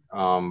never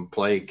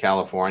play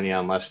California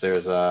unless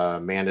there's a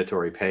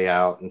mandatory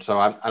payout. And so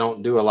I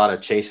don't do a lot of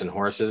chasing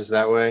horses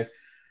that way.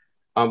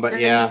 But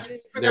yeah.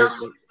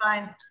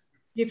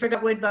 You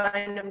forgot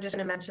Woodbine. I'm just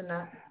going to mention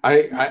that.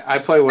 I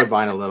play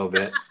Woodbine a little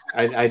bit.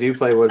 I do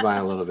play Woodbine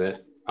a little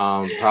bit.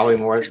 Probably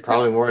more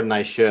than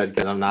I should,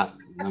 because I'm not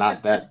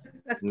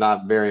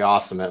very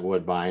awesome at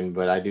Woodbine,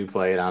 but I do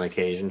play it on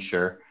occasion.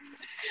 Sure.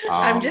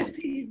 I'm just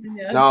teasing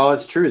you. No,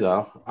 it's true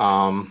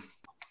though.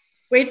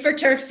 Wait for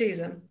turf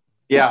season.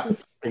 Yeah,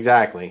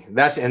 exactly.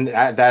 That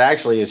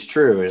actually is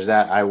true, is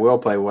that I will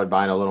play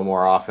Woodbine a little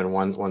more often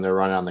when they're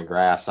running on the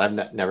grass. I've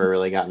never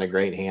really gotten a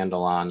great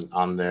handle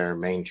on their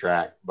main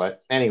track,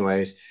 but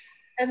anyways,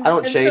 I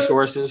don't chase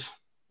horses.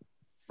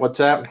 What's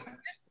that?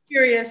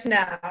 Curious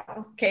now,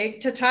 okay,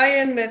 to tie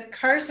in with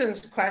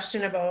Carson's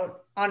question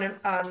about on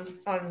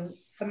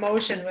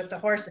emotion with the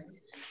horses,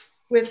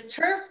 with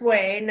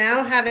Turfway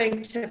now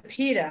having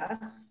Tapeta,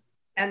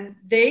 And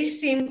they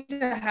seem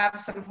to have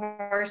some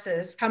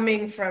horses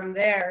coming from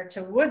there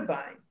to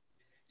Woodbine.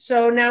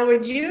 So now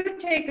would you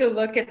take a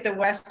look at the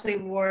Wesley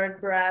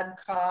Ward, Brad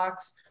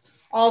Cox,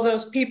 all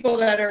those people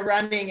that are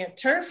running at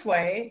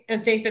Turfway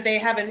and think that they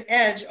have an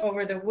edge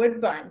over the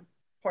Woodbine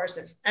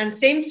horses? And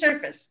same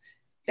surface.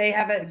 They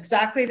have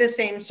exactly the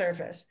same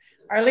surface.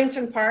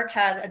 Arlington Park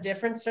had a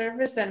different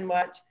surface than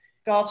what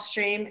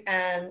Gulfstream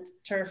and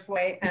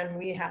Turfway and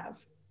we have.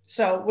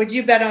 So would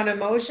you bet on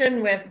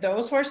emotion with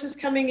those horses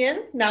coming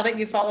in now that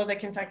you follow the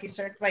Kentucky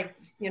circuit, like,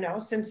 you know,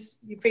 since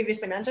you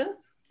previously mentioned?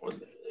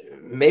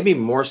 Maybe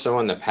more so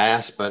in the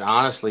past, but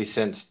honestly,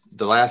 since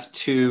the last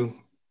two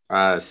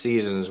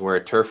seasons where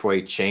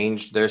Turfway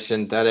changed their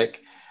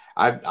synthetic,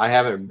 I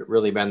haven't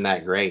really been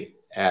that great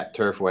at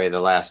Turfway the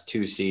last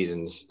two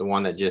seasons, the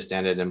one that just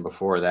ended and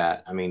before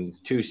that. I mean,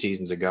 2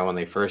 seasons ago when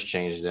they first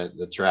changed it,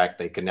 the track,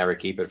 they could never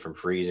keep it from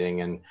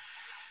freezing and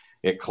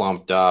it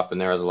clumped up and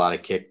there was a lot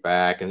of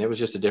kickback and it was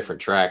just a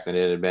different track than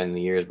it had been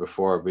the years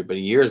before. But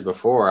years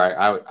before,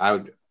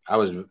 I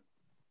was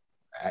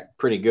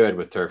pretty good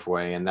with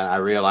Turfway, and then I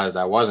realized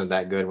I wasn't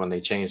that good when they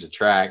changed the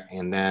track,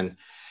 and then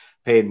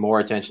paid more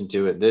attention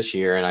to it this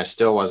year, and I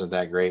still wasn't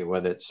that great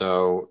with it.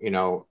 So, you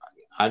know,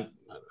 I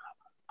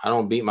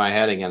don't beat my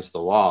head against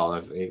the wall.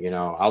 If, you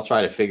know, I'll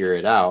try to figure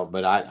it out,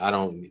 but I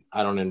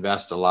don't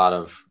invest a lot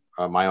of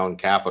my own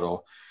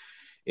capital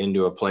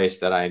into a place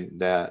that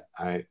I'm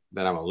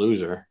a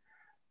loser.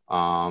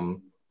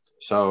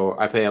 So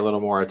I pay a little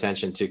more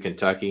attention to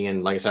Kentucky.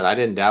 And like I said, I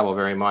didn't dabble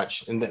very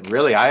much. And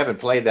really, I haven't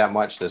played that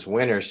much this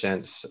winter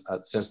since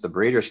the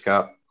Breeders'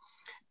 Cup,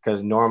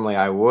 because normally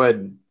I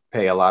would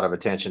pay a lot of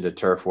attention to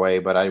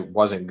Turfway, but I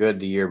wasn't good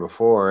the year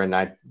before. And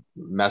I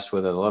messed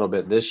with it a little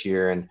bit this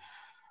year and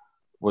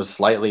was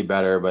slightly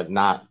better, but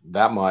not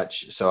that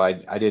much. So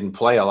I didn't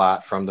play a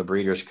lot from the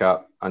Breeders'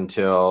 Cup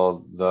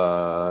until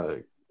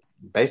I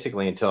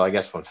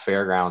guess when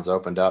Fairgrounds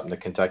opened up and the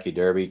Kentucky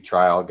Derby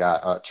trail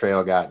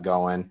got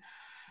going.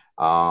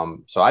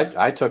 So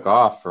I took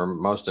off for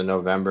most of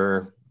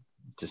November,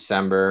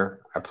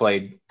 December. I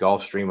played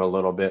Gulfstream a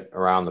little bit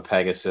around the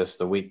Pegasus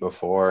the week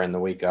before and the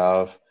week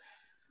of.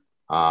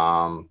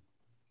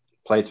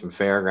 Played some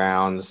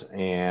Fairgrounds,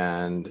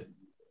 and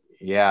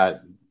yeah,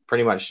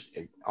 pretty much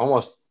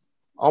almost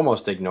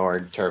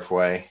ignored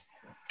Turfway.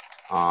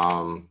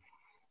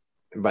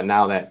 But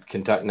now that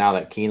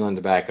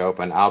Keeneland's back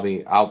open, I'll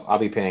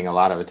be paying a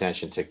lot of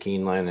attention to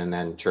Keeneland and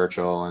then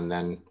Churchill and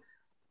then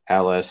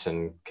Ellis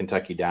and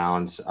Kentucky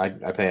Downs. I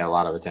pay a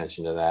lot of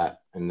attention to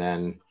that. And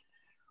then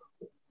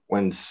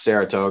when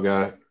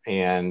Saratoga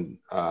and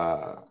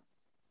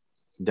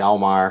Del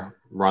Mar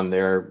run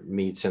their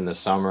meets in the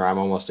summer, I'm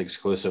almost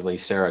exclusively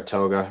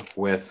Saratoga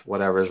with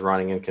whatever's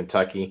running in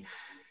Kentucky,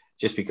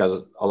 just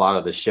because a lot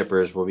of the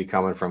shippers will be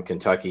coming from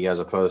Kentucky as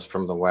opposed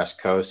from the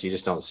West Coast. You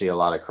just don't see a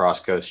lot of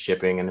cross-coast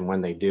shipping. And when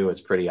they do,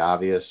 it's pretty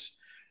obvious.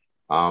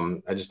 I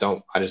just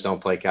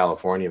don't play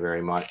California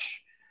very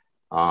much.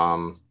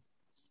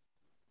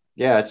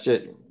 Yeah, it's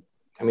just,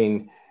 I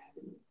mean,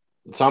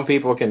 some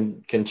people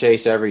can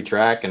chase every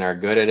track and are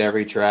good at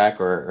every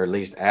track, or at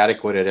least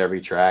adequate at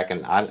every track.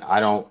 And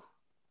I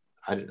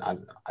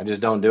just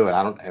don't do it.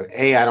 I don't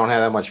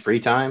have that much free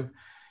time,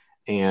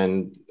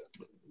 and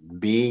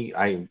B,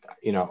 I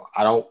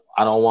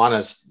don't want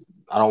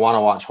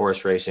to watch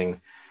horse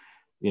racing,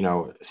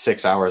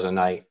 6 hours a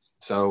night.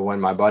 So when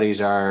my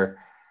buddies are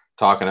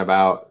talking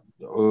about,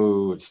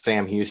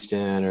 Sam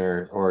Houston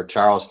or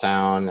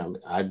Charlestown,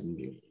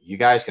 you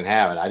guys can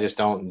have it. I just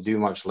don't do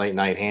much late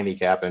night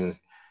handicapping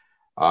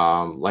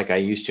like I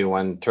used to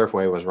when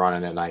Turfway was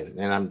running at night.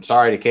 And I'm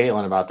sorry to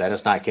Kaitlin about that.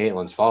 It's not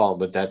Caitlin's fault,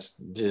 but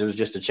it was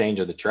just a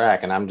change of the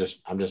track, and I'm just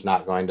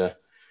not going to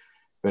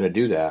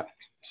do that.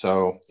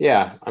 So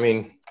yeah, I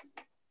mean,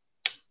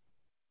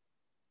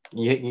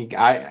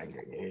 I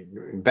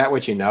bet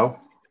what you know,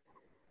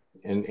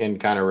 and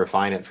kind of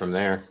refine it from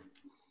there.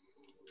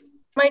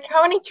 Mike,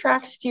 how many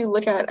tracks do you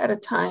look at a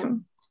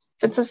time?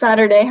 If it's a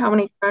Saturday, how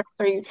many tracks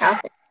are you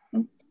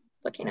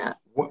looking at?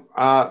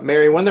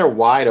 Mary, when they're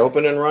wide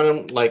open and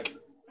running, like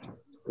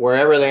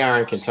wherever they are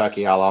in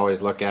Kentucky, I'll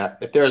always look at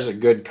if there's a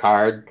good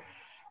card,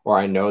 or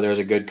I know there's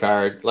a good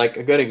card. Like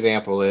a good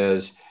example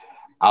is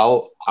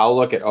I'll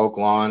look at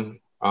Oaklawn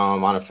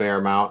on a fair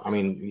amount. I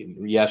mean,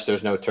 yes,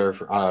 there's no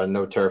turf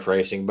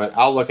racing, but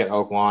I'll look at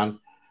Oaklawn.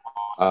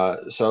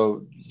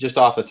 So just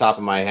off the top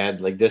of my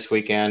head, like this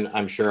weekend,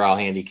 I'm sure I'll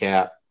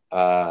handicap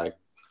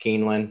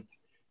Keeneland,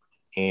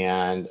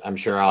 and I'm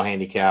sure I'll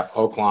handicap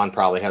Oaklawn.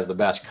 Probably has the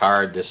best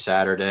card this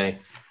Saturday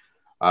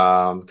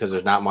because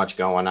there's not much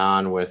going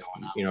on with,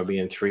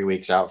 being 3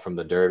 weeks out from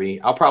the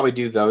Derby. I'll probably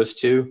do those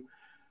two.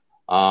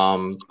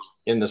 In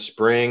the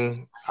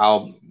spring,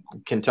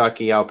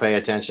 Kentucky, I'll pay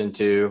attention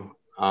to.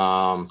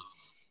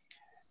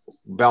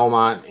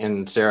 Belmont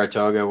and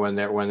Saratoga when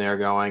they're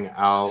going,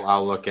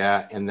 I'll look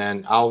at, and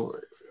then I'll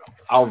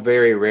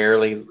very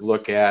rarely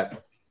look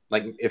at,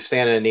 like, if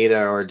Santa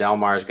Anita or Del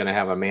Mar is going to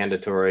have a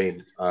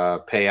mandatory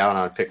payout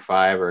on a pick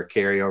 5 or a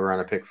carryover on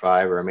a pick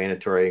 5 or a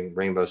mandatory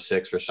Rainbow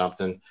 6 or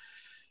something.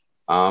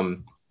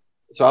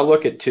 So I'll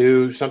look at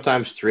 2,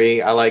 sometimes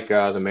 3. I like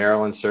the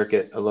Maryland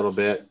circuit a little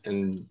bit,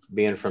 and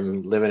being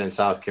from living in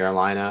South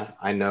Carolina,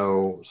 I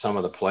know some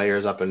of the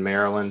players up in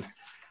Maryland.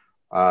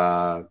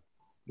 Hammy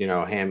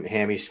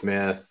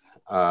Smith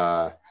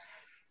and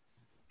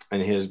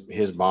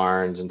his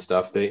barns and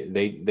stuff.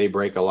 They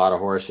break a lot of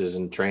horses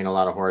and train a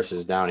lot of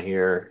horses down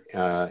here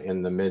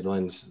in the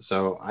Midlands.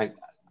 So I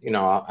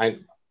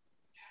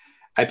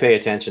pay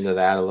attention to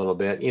that a little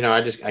bit.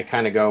 I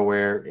kind of go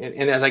where,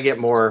 and as I get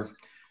more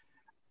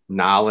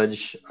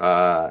knowledge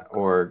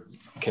or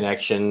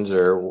connections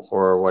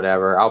or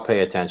whatever, I'll pay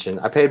attention.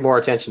 I paid more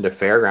attention to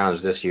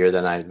fairgrounds this year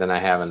than I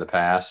have in the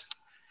past.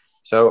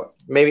 So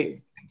maybe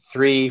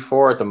 3,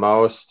 4 at the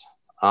most.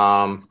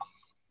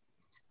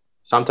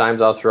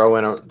 Sometimes I'll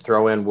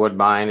throw in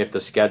Woodbine if the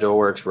schedule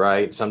works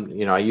right.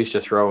 I used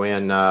to throw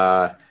in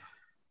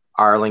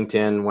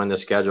Arlington when the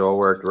schedule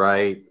worked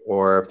right,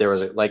 or if there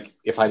was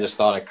if I just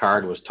thought a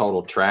card was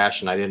total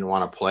trash and I didn't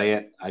want to play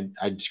it,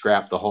 I'd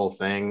scrap the whole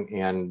thing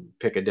and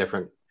pick a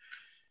different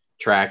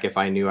track if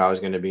I knew I was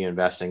going to be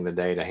investing the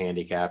day to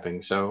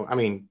handicapping. So, I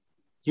mean,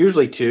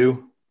 usually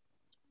 2,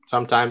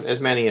 sometimes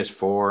as many as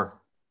 4.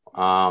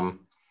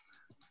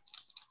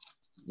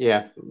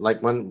 Yeah,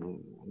 like when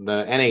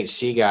the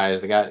NHC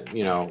guys,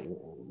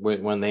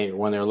 when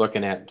they're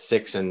looking at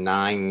 6 and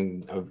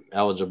 9 of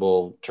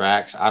eligible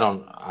tracks,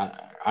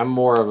 I'm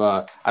more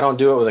of I don't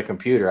do it with a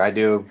computer. I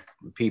do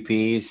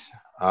PPs,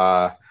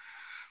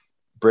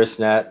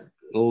 Brisnet,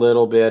 a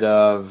little bit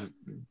of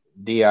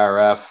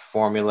DRF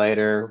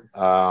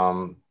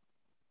formulator,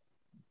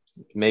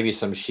 maybe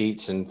some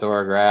sheets and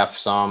thorograph,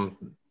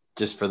 some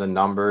just for the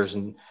numbers.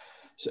 And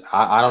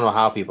I don't know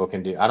how people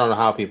can do. I don't know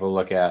how people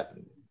look at.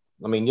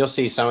 I mean, you'll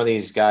see some of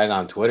these guys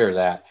on Twitter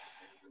that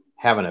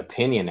have an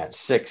opinion at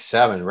 6,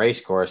 7 race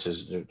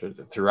courses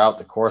throughout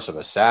the course of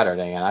a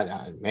Saturday. And I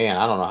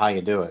don't know how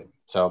you do it.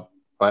 So,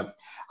 but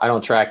I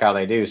don't track how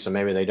they do. So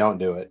maybe they don't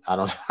do it. I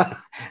don't know.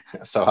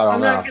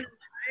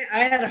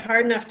 I had a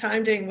hard enough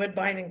time doing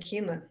Woodbine and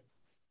Keeneland.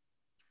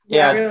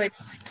 Yeah. Really.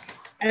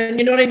 And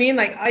you know what I mean?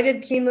 Like I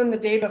did Keeneland the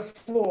day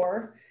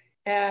before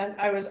and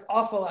I was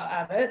awful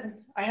at it.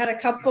 I had a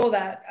couple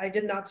that I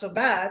did not so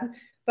bad.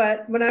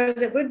 But when I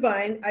was at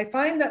Woodbine, I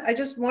find that I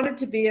just wanted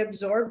to be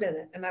absorbed in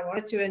it and I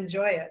wanted to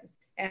enjoy it.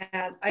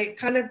 And I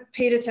kind of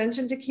paid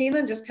attention to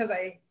Keeneland just because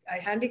I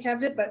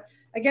handicapped it. But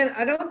again,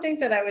 I don't think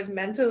that I was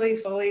mentally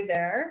fully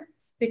there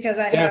because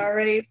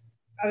I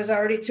was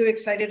already too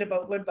excited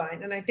about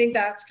Woodbine. And I think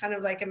that's kind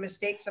of like a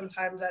mistake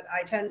sometimes that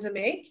I tend to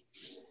make.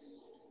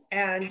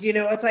 And,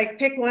 it's like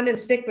pick one and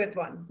stick with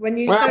one. When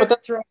you start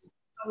throwing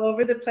all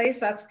over the place,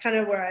 that's kind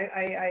of where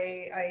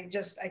I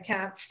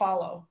can't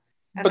follow.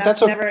 And but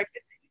that's never.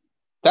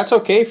 That's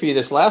okay for you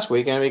this last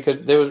weekend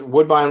because there was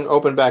Woodbine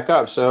open back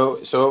up. So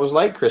it was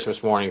like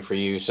Christmas morning for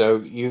you. So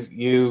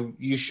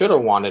you should have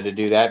wanted to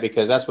do that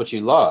because that's what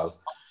you love.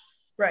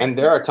 Right. And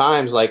there are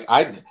times like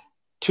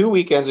 2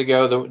 weekends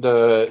ago,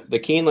 the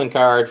Keeneland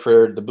card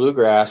for the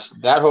Bluegrass,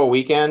 that whole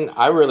weekend,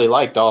 I really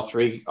liked all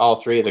three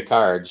of the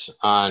cards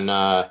on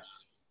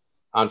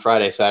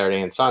Friday,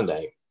 Saturday, and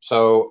Sunday.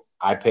 So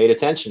I paid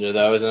attention to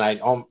those and I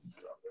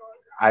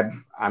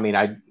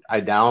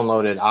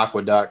downloaded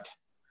Aqueduct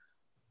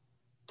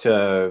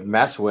to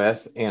mess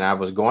with, and I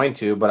was going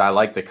to, but I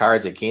liked the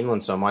cards at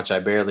Keeneland so much I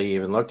barely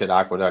even looked at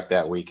Aqueduct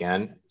that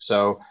weekend.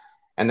 So,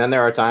 and then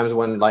there are times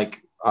when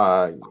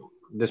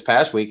this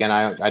past weekend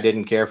I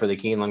didn't care for the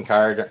Keeneland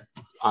card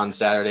on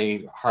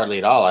Saturday hardly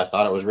at all. I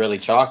thought it was really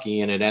chalky,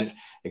 and it ended,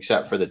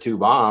 except for the 2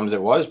 bombs,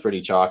 it was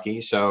pretty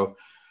chalky. So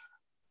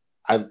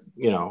I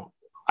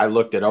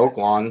looked at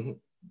Oaklawn,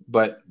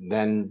 but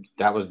then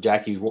that was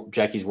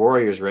Jackie's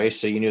Warriors race,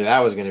 so you knew that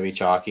was going to be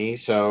chalky.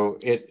 So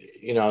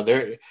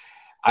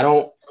I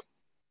don't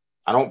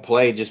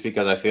play just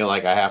because I feel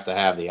like I have to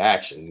have the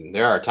action.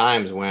 There are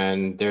times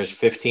when there's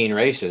 15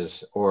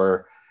 races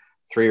or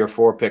 3 or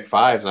 4 pick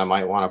 5s I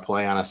might want to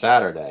play on a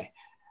Saturday.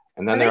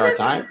 And then there are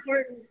times.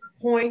 Important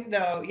point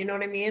though, you know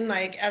what I mean?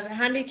 Like as a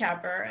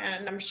handicapper,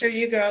 and I'm sure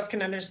you girls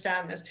can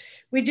understand this,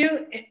 we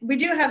do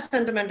have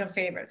sentimental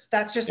favorites.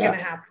 That's just going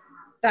to happen.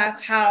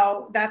 That's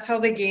how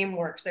the game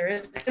works. There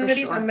is going to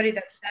be somebody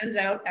that stands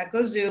out.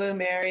 Echo Zulu,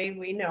 Mary,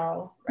 we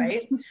know,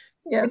 right?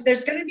 Yeah.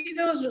 There's going to be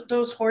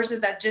those horses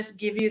that just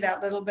give you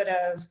that little bit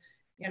of,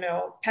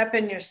 pep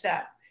in your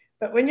step.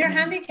 But when you're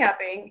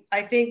handicapping,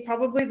 I think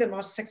probably the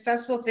most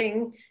successful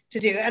thing to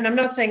do, and I'm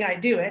not saying I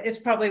do it, it's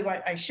probably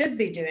what I should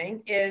be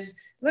doing, is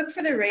look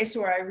for the race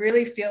where I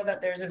really feel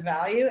that there's a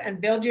value and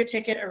build your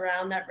ticket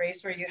around that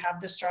race where you have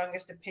the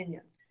strongest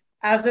opinion,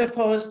 as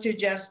opposed to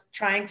just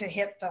trying to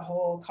hit the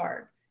whole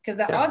card. Because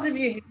the odds of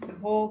you hitting the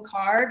whole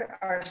card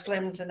are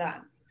slim to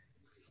none.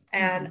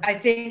 And I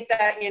think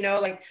that,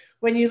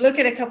 when you look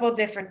at a couple of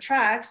different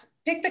tracks,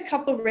 pick the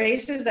couple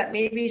races that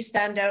maybe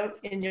stand out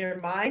in your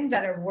mind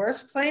that are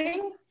worth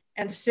playing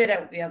and sit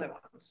out the other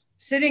ones.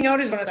 Sitting out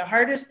is one of the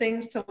hardest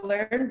things to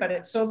learn, but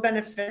it's so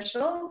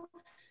beneficial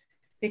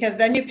because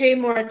then you pay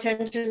more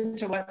attention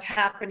to what's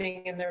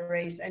happening in the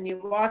race and you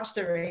watch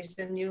the race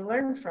and you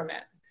learn from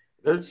it.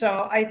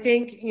 So I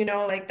think,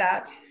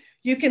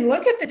 you can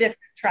look at the different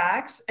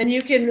tracks and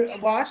you can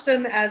watch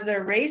them as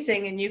they're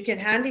racing, and you can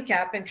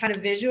handicap and kind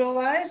of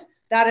visualize.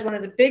 That is one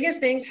of the biggest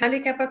things.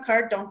 Handicap a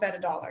card, don't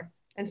bet $1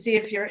 and see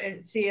if your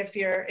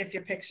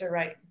picks are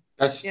right.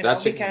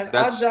 Because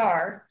odds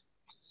are.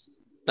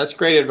 That's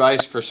great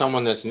advice for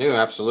someone that's new.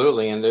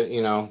 Absolutely. And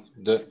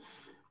the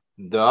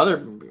other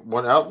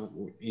what else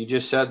you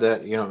just said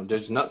that,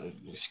 there's no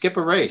skip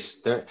a race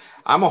there.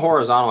 I'm a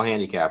horizontal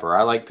handicapper.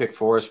 I like pick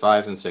 4s,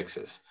 5s, and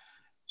 6s.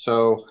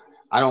 So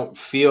I don't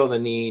feel the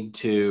need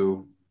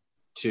to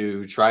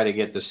try to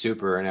get the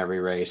super in every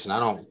race. And I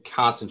don't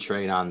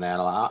concentrate on that.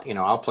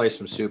 I'll play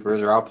some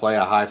supers, or I'll play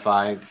a high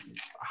five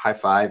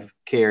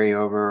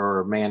carryover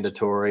or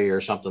mandatory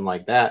or something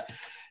like that,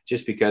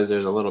 just because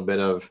there's a little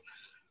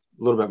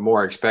bit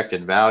more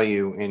expected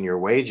value in your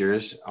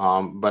wagers.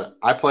 But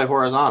I play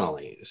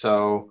horizontally.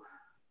 So,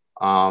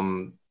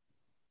 one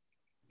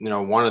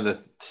of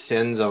the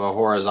sins of a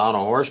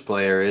horizontal horse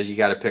player is you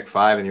got to pick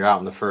 5 and you're out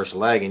in the first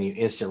leg and you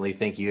instantly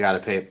think you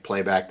got to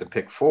play back to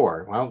pick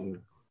 4. Well,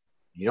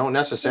 you don't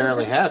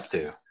necessarily have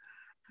to.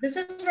 This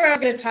is where I'm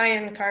going to tie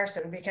in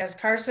Carson, because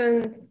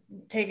Carson,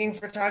 taking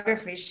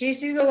photography, she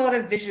sees a lot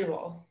of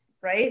visual,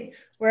 right?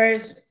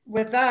 Whereas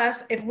with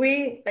us, if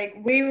we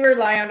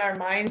rely on our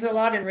minds a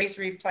lot in race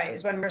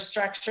replays when we're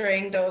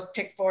structuring those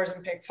pick 4s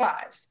and pick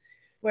 5s.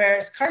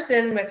 Whereas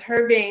Carson, with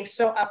her being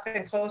so up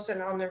and close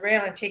and on the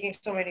rail and taking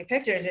so many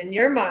pictures, in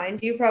your mind,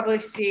 you probably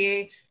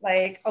see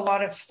like a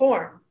lot of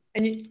form.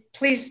 And you,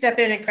 please step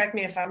in and correct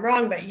me if I'm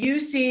wrong, but you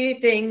see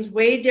things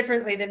way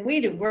differently than we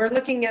do. We're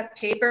looking at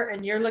paper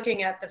and you're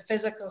looking at the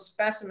physical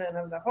specimen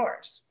of the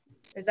horse.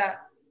 Is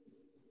that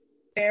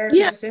fair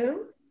to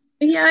assume?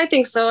 Yeah, I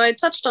think so. I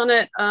touched on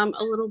it a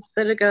little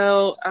bit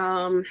ago,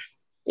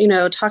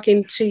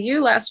 talking to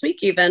you last week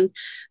even.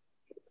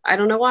 I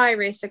don't know why I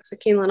raced 6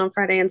 at Kaitlin on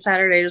Friday and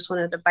Saturday. Just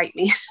wanted to bite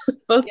me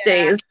both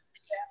days.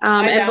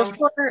 And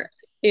before,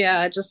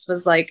 it just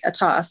was like a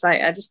toss.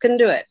 I just couldn't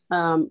do it.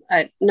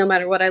 No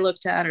matter what I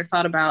looked at or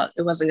thought about,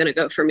 it wasn't going to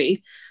go for me.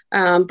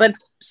 But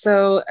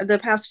so the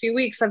past few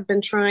weeks, I've been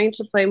trying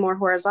to play more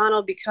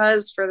horizontal,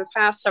 because for the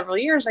past several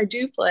years, I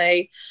do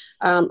play.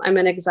 I'm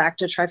an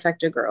XFactor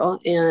trifecta girl.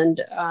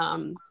 And,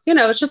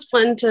 it's just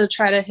fun to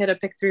try to hit a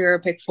pick 3 or a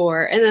pick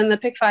 4. And then the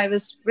pick 5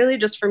 is really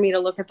just for me to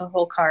look at the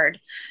whole card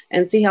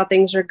and see how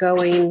things are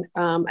going.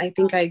 I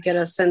think I get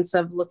a sense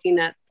of looking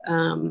at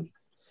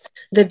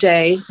the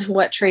day,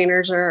 what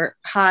trainers are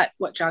hot,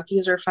 what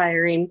jockeys are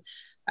firing,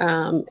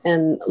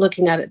 and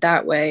looking at it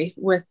that way.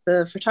 With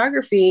the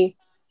photography,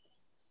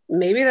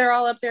 maybe they're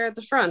all up there at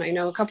the front. I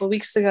know a couple of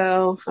weeks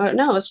ago, it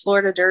was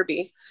Florida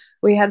Derby.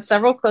 We had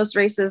several close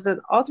races,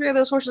 and all 3 of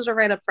those horses are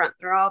right up front.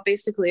 They're all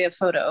basically a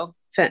photo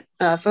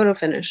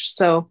finish.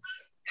 So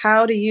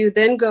how do you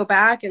then go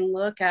back and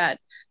look at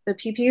the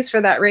PPs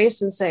for that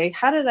race and say,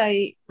 how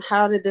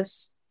did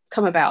this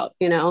come about?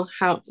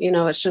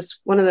 It's just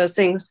one of those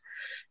things.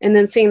 And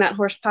then seeing that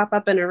horse pop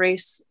up in a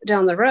race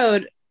down the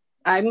road,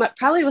 I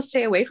probably will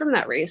stay away from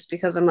that race,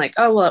 because I'm like,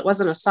 oh, well, it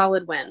wasn't a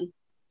solid win.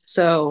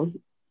 So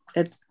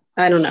I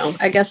don't know.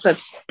 I guess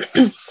that's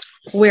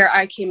where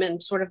I came in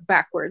sort of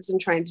backwards in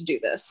trying to do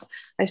this.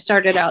 I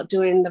started out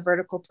doing the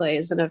vertical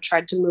plays and I've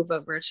tried to move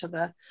over to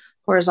the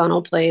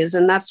horizontal plays.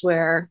 And that's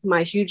where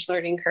my huge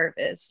learning curve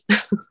is.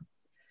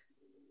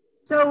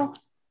 So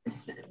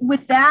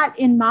with that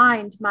in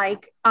mind,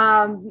 Mike,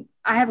 I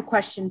have a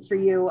question for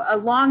you. A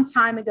long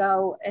time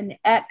ago, an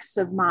ex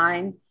of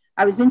mine,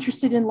 I was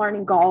interested in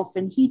learning golf,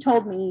 and he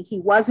told me he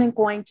wasn't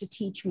going to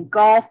teach me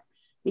golf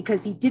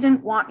because he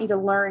didn't want me to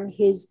learn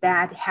his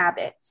bad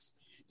habits.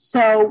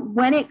 So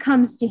when it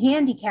comes to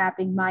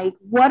handicapping, Mike,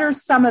 what are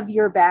some of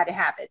your bad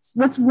habits?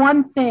 What's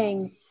one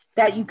thing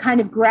that you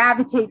kind of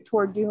gravitate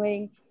toward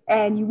doing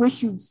and you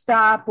wish you'd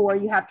stop, or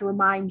you have to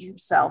remind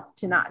yourself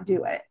to not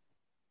do it?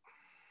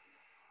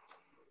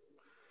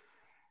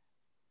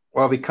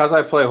 Well, because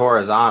I play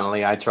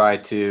horizontally, I try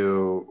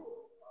to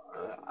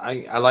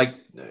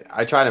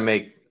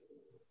make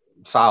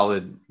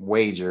solid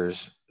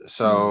wagers.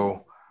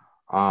 So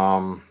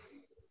I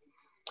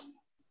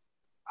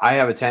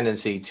have a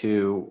tendency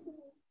to,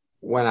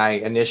 when I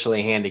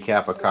initially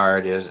handicap a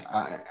card, is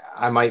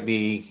I might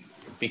be,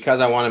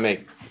 because I want to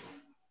make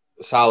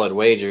solid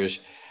wagers,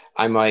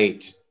 I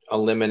might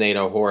eliminate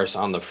a horse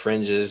on the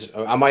fringes.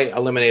 I might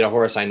eliminate a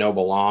horse I know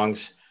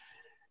belongs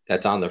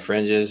that's on the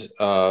fringes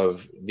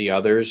of the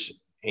others.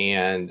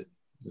 And,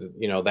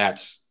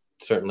 that's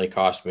certainly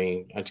cost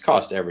me. It's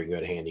cost every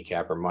good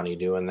handicapper money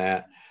doing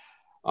that.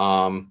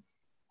 One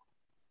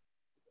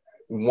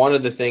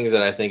of the things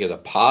that I think is a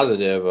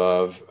positive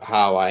of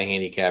how I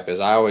handicap is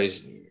I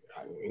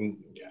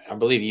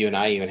believe you and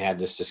I even had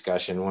this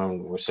discussion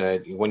when we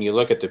said, when you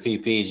look at the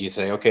PPs, you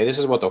say, okay, this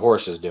is what the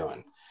horse is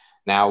doing.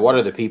 Now, what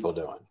are the people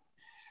doing?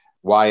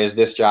 Why is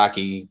this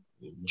jockey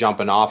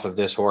jumping off of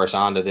this horse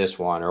onto this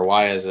one? Or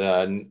why is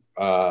a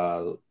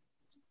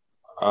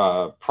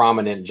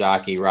prominent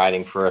jockey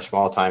riding for a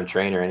small-time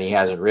trainer and he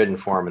hasn't ridden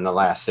for him in the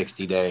last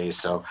 60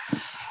 days? So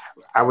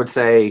I would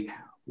say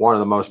one of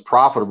the most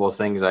profitable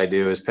things I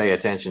do is pay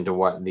attention to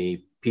what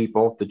the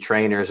people, the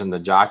trainers and the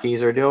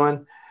jockeys are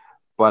doing.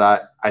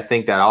 But I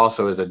think that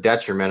also is a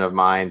detriment of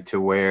mine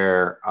to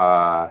where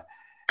I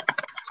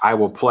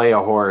will play a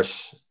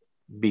horse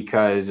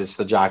because it's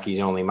the jockey's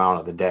only mount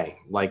of the day.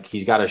 Like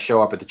he's got to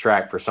show up at the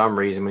track for some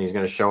reason when he's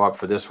going to show up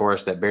for this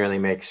horse that barely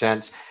makes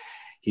sense.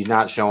 He's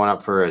not showing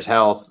up for his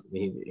health.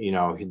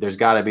 There's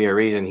got to be a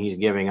reason he's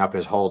giving up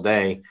his whole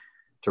day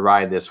to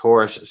ride this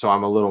horse. So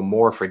I'm a little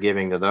more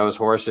forgiving to those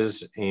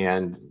horses.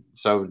 And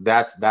so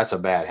that's a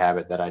bad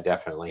habit that I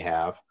definitely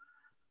have.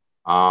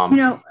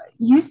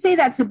 You say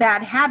that's a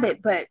bad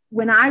habit, but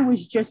when I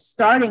was just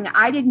starting,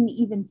 I didn't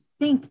even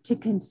think to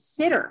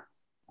consider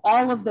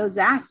all of those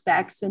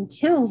aspects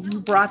until you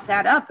brought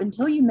that up,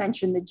 until you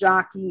mentioned the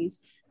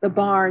jockeys, the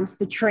barns,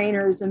 the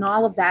trainers, and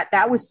all of that.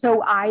 That was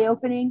so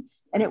eye-opening,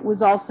 and it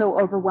was also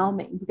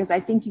overwhelming because I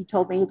think you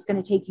told me it's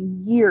going to take you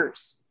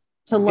years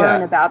to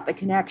learn about the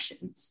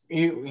connections.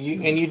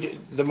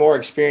 The more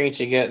experience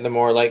you get, the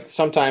more, like,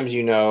 sometimes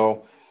you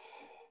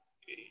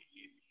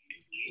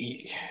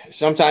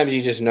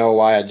just know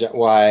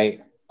why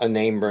a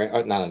name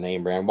brand, not a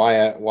name brand,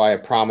 why a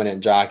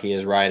prominent jockey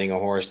is riding a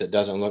horse that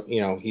doesn't look,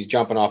 he's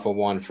jumping off of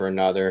one for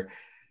another.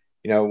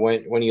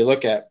 When you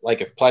look at,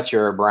 like, if Pletcher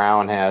or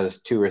Brown has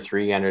 2 or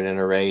 3 entered in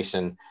a race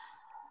and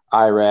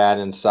Irad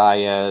and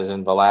Saez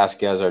and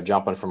Velasquez are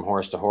jumping from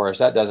horse to horse,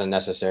 that doesn't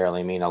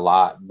necessarily mean a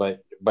lot,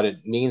 but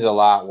it means a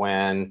lot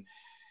when,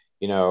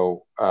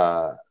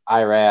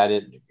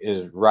 Irad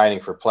is riding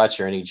for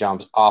Pletcher and he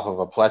jumps off of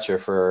a Pletcher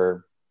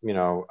for,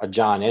 a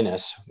John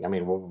Innes. I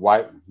mean,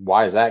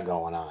 why is that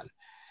going on?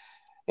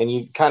 And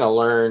you kind of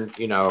learn,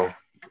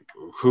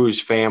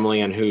 who's family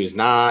and who's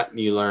not.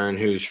 You learn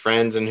who's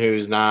friends and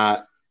who's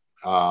not.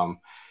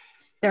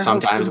 Their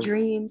hopes and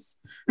dreams.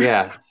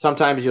 Yeah.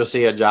 Sometimes you'll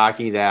see a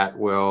jockey that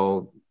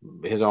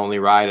his only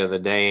ride of the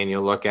day, and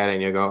you'll look at it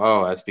and you'll go,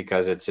 oh, that's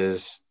because it's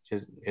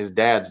his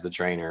dad's the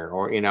trainer,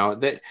 or,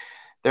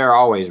 there are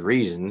always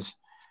reasons.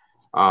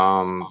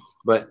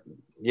 But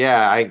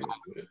yeah,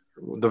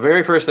 the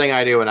very first thing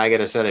I do when I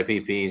get a set of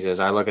PPs is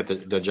I look at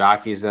the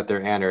jockeys that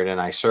they're entered, and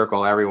I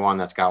circle everyone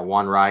that's got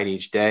one ride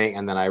each day.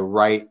 And then I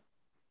write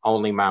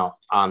only mount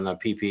on the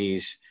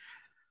PPs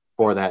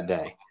for that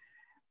day.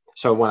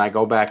 So when I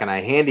go back and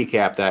I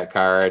handicap that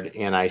card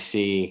and I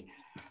see,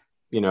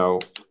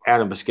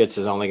 Adam Biscuits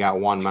has only got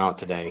one mount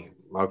today.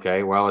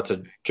 Okay, well, it's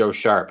a Joe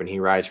Sharp and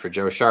he rides for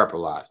Joe Sharp a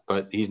lot,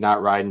 but he's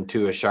not riding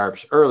 2 of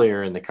Sharps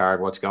earlier in the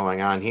card. What's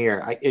going on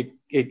here?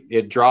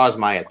 It draws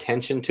my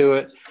attention to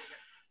it.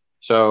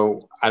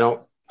 So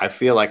I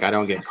feel like I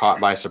don't get caught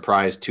by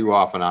surprise too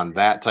often on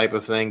that type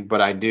of thing, but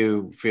I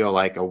do feel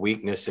like a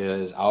weakness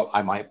is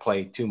I might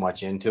play too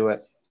much into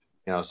it.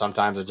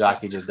 Sometimes a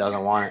jockey just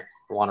doesn't want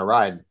to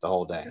ride the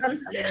whole day. I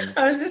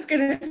was just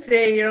going to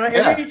say,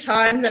 every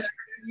time that I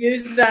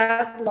use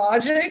that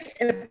logic,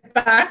 it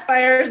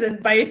backfires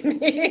and bites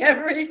me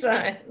every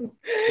time.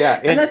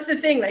 Yeah. And that's the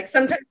thing. Like,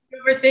 sometimes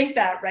we overthink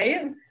that,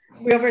 right?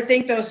 We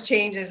overthink those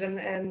changes and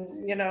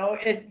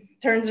it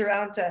turns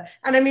around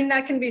and I mean,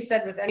 that can be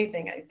said with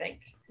anything, I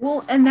think.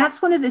 Well, and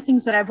that's one of the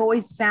things that I've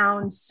always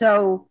found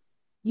so,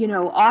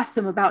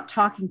 awesome about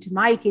talking to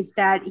Mike is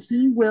that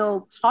he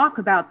will talk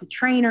about the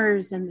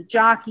trainers and the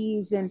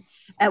jockeys. And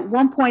at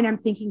one point I'm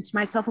thinking to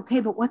myself,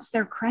 okay, but what's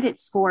their credit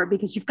score?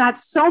 Because you've got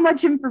so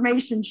much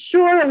information.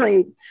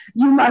 Surely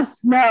you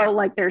must know,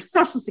 like, their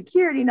social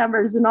security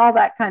numbers and all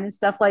that kind of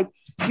stuff. Like,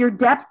 your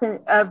depth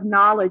of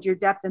knowledge, your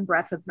depth and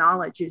breadth of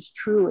knowledge is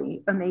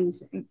truly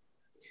amazing.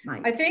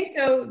 Mike. I think,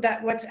 though,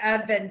 that what's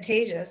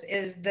advantageous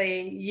is the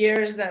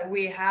years that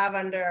we have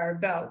under our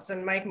belts,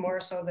 and Mike more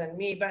so than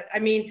me, but I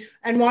mean,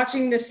 and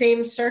watching the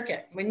same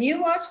circuit. When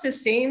you watch the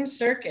same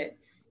circuit,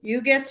 you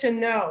get to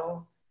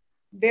know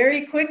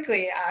very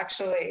quickly,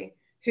 actually,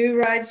 who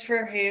rides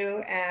for who.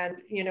 And,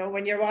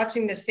 when you're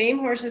watching the same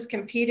horses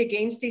compete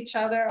against each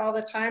other all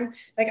the time,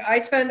 like I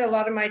spend a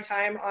lot of my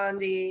time on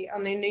the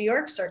New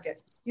York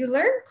circuit. You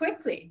learn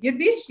quickly. You'd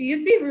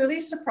be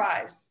really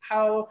surprised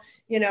how,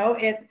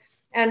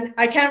 and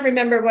I can't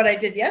remember what I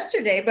did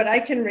yesterday, but I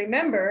can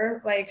remember,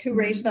 like, who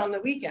raced on the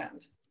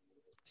weekend.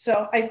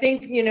 So I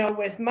think,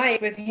 with Mike,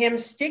 with him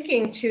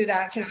sticking to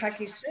that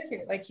Kentucky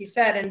circuit, like he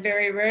said, and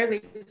very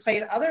rarely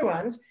plays other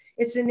ones,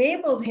 it's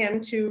enabled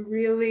him to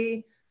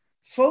really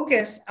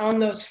focus on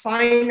those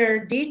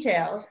finer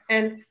details.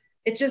 And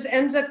it just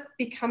ends up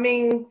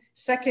becoming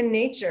second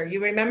nature.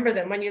 You remember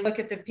them when you look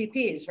at the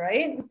PPs,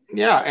 right?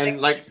 Yeah.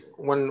 And like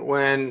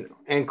when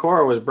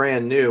Ancora was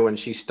brand new, when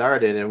she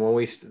started, and when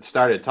we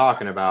started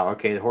talking about,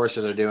 okay, the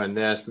horses are doing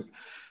this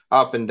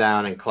up and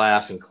down in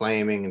class and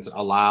claiming and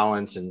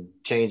allowance and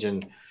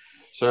changing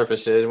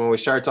surfaces. When we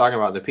started talking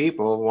about the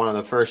people, one of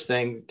the first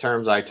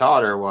terms I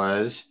taught her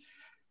was,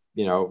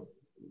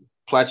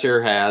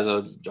 Pletcher has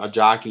a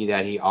jockey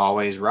that he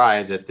always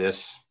rides at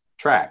this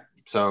track.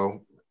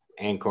 So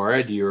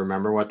Ancora, do you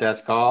remember what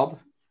that's called?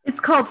 It's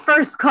called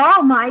First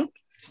Call, Mike.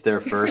 It's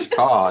their first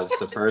call. It's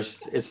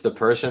the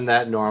person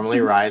that normally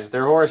rides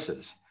their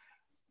horses.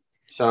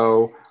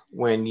 So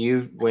when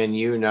you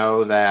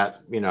know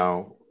that,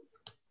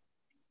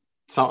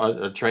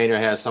 a trainer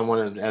has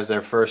someone as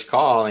their first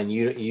call, and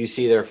you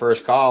see their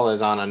first call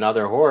is on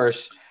another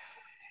horse,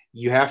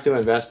 you have to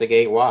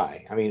investigate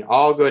why. I mean,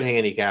 all good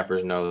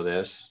handicappers know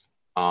this.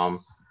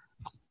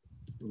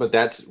 But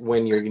that's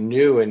when you're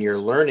new and you're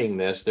learning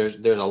this, there's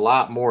a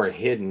lot more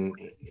hidden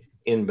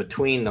in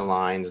between the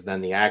lines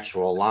than the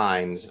actual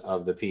lines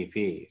of the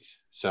PPs.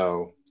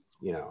 So,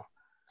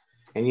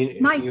 and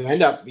you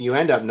end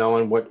up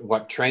knowing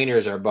what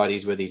trainers are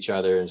buddies with each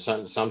other. And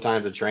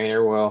sometimes a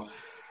trainer will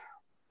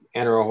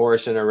enter a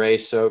horse in a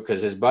race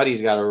because his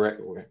buddy's got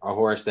a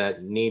horse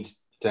that needs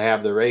to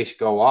have the race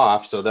go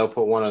off, so they'll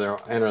put one of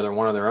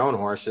their own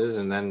horses,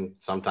 and then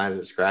sometimes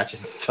it scratches,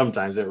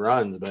 sometimes it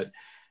runs. But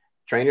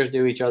trainers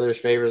do each other's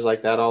favors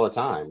like that all the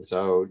time.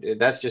 So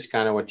that's just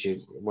kind of what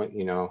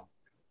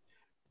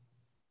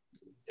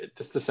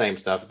it's the same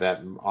stuff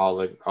that all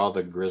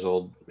the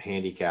grizzled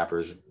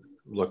handicappers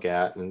look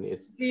at. And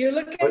do you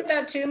look at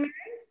that too, Mary?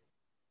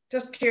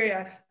 Just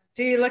curious.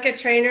 Do you look at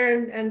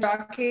trainer and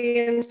jockey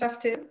and stuff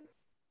too?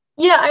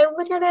 Yeah, I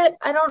look at it.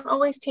 I don't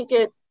always take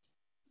it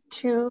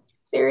too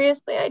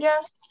seriously, I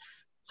guess.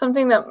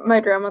 Something that my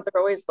grandmother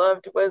always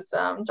loved was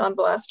John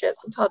Velasquez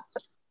and Todd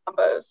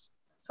combos.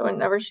 So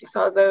whenever she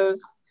saw those,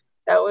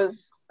 that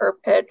was her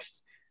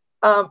picks.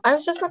 I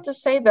was just about to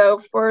say, though,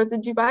 for the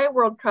Dubai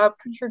World Cup,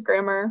 Country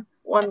Grammar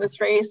won this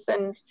race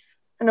and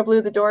kind of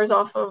blew the doors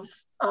off of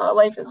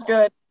Life is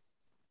Good.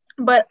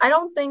 But I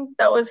don't think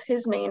that was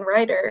his main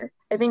rider.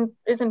 I think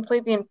isn't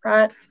Flavian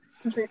Pratt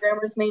Country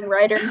Grammar's main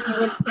rider? He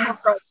went to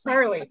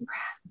Charlie.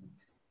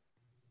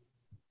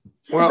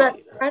 Well,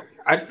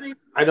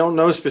 I don't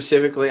know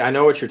specifically. I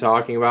know what you're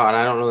talking about, and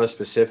I don't know the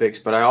specifics,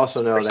 but I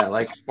also know that,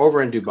 like,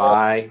 over in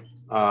Dubai,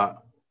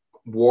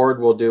 Ward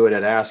will do it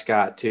at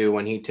Ascot too.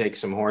 When he takes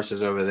some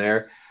horses over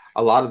there,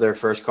 a lot of their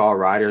first call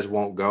riders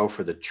won't go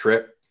for the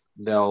trip.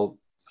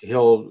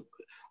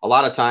 A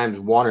lot of times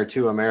 1 or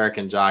 2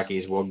 American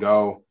jockeys will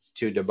go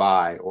to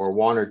Dubai, or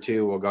 1 or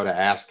 2 will go to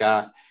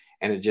Ascot,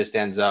 and it just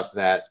ends up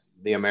that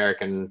the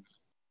American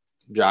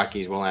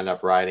jockeys will end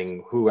up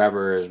riding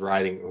whoever's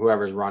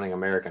running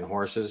American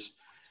horses.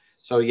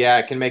 So yeah,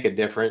 it can make a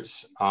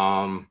difference.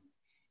 I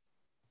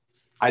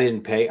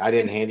didn't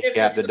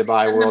handicap the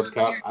Dubai World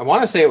Cup. I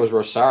want to say it was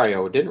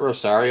Rosario. Didn't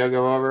Rosario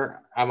go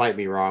over? I might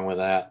be wrong with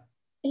that.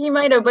 He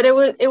might have, but it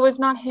was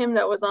not him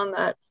that was on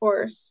that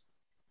horse.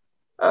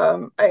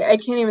 I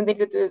can't even think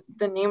of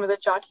the name of the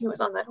jockey who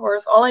was on that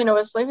horse. All I know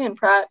is Flavian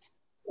Pratt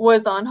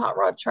was on Hot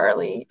Rod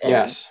Charlie. And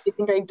yes. I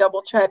think I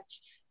double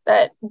checked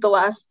that the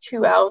last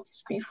 2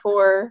 outs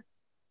before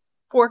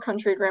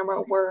Country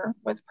Grammar were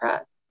with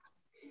Pratt.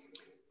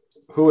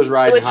 Who was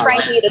riding? It was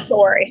Frankie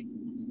Dettori.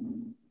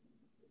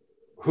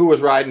 Who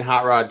was riding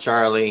Hot Rod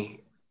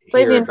Charlie?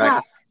 Flavian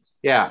Pratt.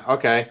 Yeah.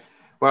 Okay.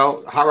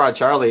 Well, Hot Rod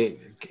Charlie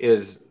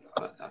is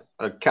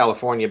a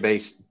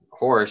California-based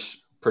horse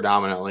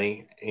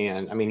predominantly,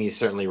 and I mean he's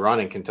certainly run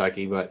in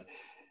Kentucky, but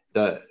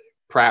the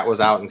Pratt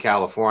was out in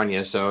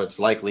California, so it's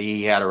likely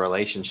he had a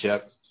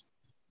relationship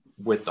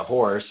with the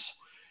horse.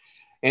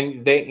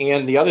 And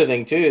the other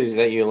thing too is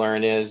that you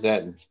learn is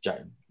that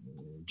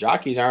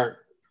jockeys aren't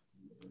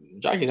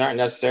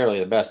necessarily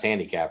the best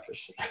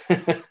handicappers.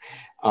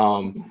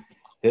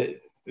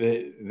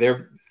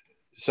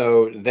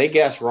 So they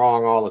guess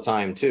wrong all the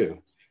time too.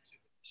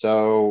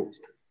 So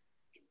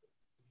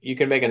you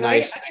can make a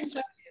nice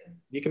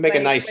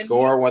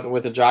score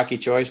with a jockey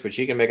choice, but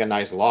you can make a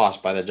nice loss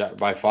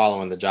by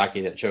following the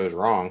jockey that chose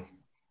wrong.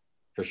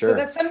 For sure. So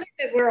that's something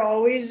that we're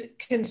always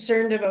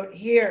concerned about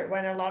here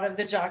when a lot of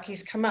the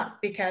jockeys come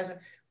up, because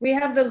we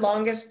have the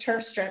longest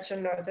turf stretch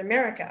in North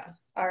America,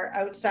 our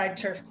outside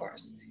turf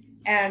course.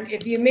 And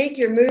if you make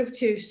your move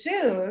too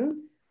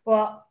soon,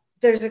 well,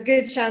 there's a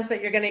good chance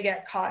that you're going to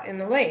get caught in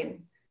the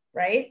lane,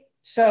 right?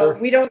 So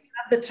We don't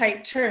have the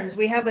tight turns.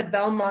 We have the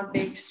Belmont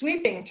big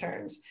sweeping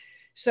turns.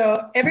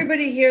 So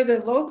everybody here,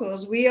 the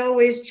locals, we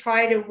always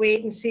try to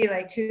wait and see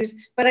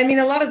but I mean,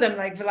 a lot of them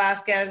like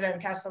Velasquez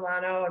and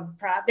Castellano and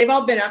Pratt, they've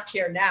all been up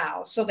here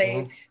now. So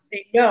they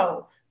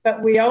know,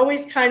 but we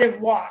always kind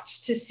of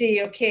watch to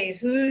see, okay,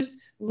 who's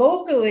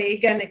locally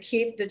going to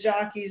keep the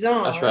jockeys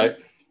on. That's right.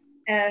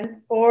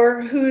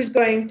 Or who's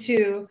going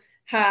to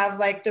have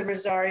like the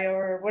Rosario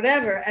or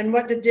whatever, and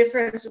what the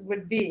difference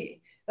would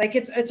be. Like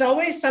it's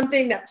always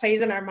something that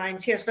plays in our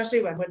minds here,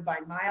 especially when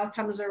Woodbine Mile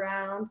comes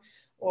around,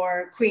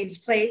 or Queen's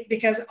Plate,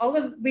 because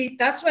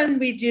that's when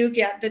we do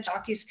get the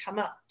jockeys come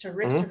up to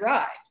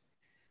ride,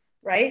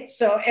 right?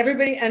 So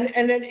everybody, and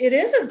it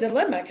is a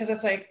dilemma, because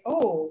it's like,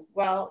 oh,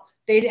 well,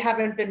 they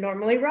haven't been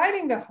normally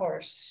riding the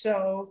horse.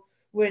 So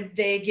would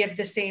they give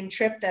the same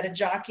trip that a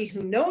jockey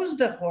who knows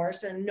the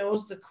horse and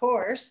knows the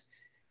course,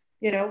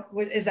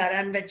 is that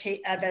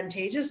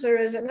advantageous or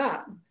is it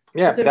not?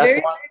 Yeah,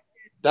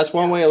 that's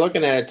one way of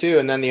looking at it too.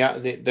 And then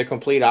the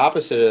complete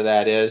opposite of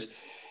that is,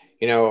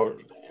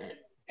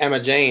 Emma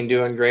Jane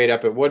doing great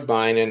up at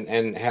Woodbine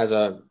and has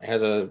a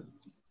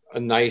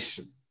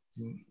nice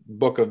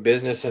book of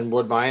business in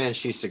Woodbine, and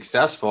she's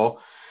successful.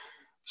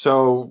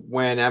 So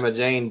when Emma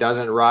Jane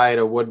doesn't ride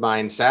a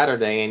Woodbine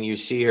Saturday and you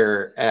see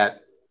her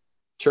at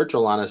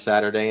Churchill on a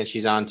Saturday and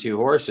she's on 2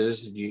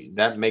 horses,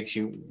 that makes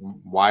you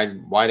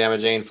why'd Emma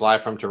Jane fly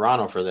from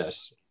Toronto for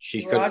this?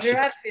 She could Roger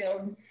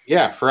Atfield.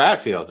 Yeah, for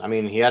Atfield. I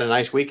mean, he had a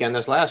nice weekend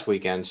this last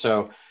weekend.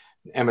 So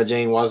Emma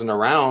Jane wasn't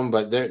around,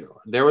 but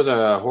there was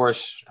a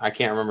horse, I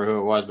can't remember who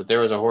it was, but there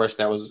was a horse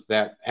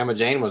that Emma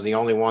Jane was the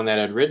only one that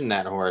had ridden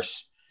that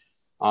horse.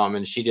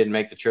 And she didn't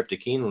make the trip to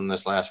Keeneland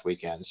this last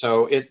weekend.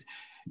 So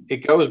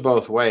it goes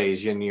both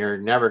ways, and you're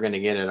never going to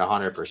get it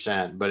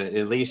 100%, but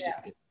at least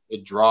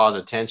it draws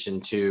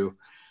attention to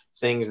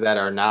things that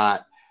are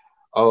not,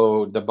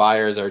 oh, the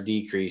buyers are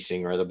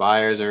decreasing or the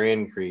buyers are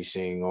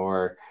increasing,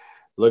 or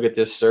look at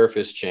this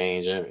surface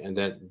change. And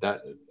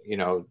that, you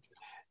know,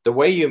 the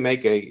way you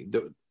make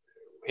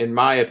in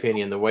my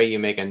opinion, the way you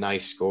make a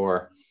nice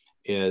score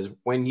is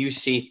when you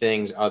see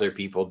things other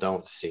people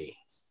don't see.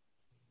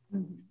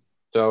 Mm-hmm.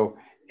 So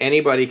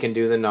anybody can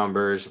do the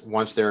numbers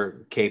once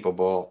they're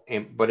capable,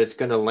 but it's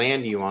going to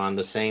land you on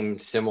the same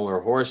similar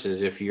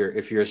horses if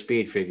you're a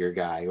speed figure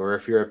guy or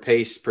if you're a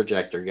pace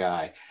projector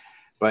guy.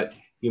 But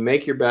you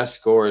make your best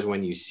scores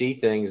when you see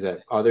things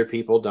that other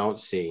people don't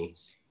see,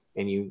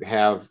 and you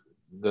have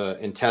the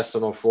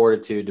intestinal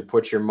fortitude to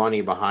put your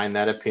money behind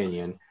that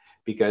opinion,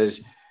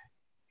 because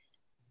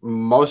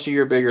most of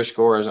your bigger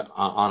scores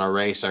on a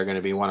race are going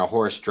to be when a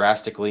horse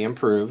drastically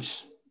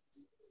improves,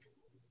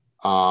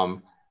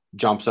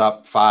 jumps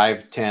up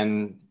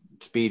 5-10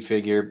 speed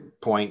figure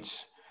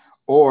points,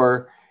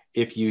 or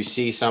if you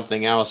see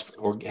something else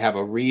or have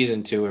a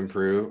reason to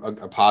improve,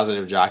 a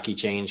positive jockey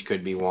change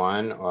could be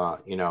one.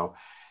 You know,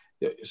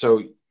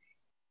 so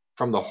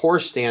from the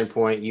horse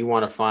standpoint, you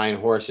want to find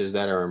horses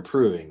that are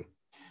improving.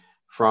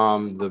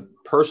 From the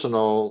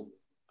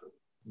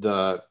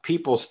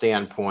people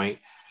standpoint,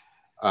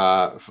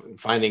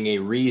 finding a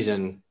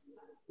reason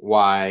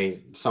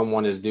why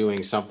someone is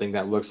doing something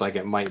that looks like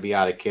it might be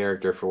out of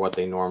character for what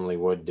they normally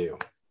would do.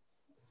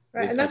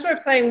 Right, and that's where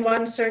playing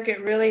one circuit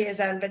really is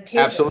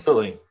advantageous.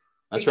 Absolutely.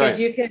 That's right. Because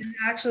you can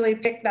actually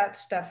pick that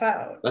stuff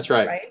out. That's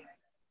right. Right.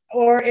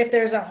 Or if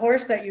there's a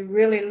horse that you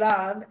really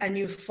love and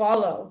you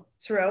follow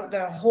throughout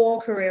the whole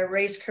career,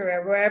 race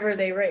career, wherever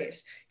they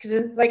race.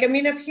 Because like, I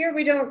mean, up here,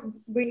 we don't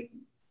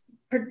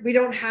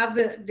have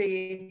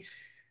the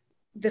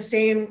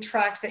same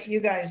tracks that you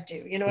guys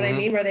do. You know what I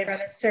mean? Where they run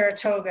at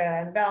Saratoga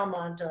and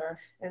Belmont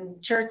and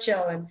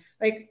Churchill. And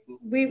like,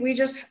 we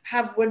just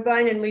have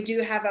Woodbine and we do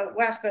have out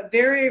west, but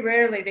very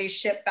rarely they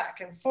ship back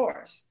and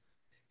forth.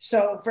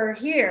 So for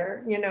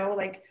here, you know,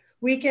 like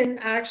we can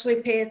actually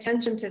pay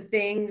attention to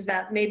things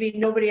that maybe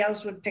nobody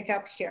else would pick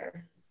up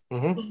here.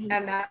 Mm-hmm.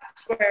 And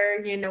that's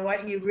where, you know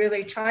what, you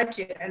really try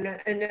to, and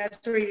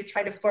that's where you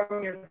try to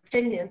form your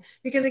opinion,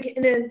 because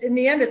in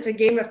the end, it's a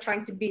game of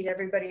trying to beat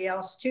everybody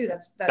else too.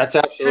 That's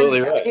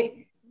absolutely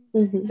right.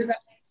 Mm-hmm. Because that's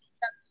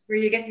where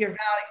you get your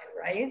value,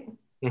 right?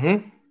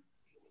 Mm-hmm.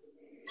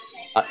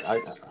 I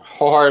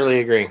wholeheartedly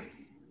agree.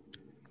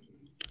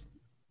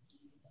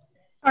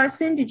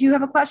 Carson, did you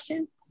have a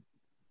question?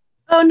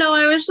 Oh, no,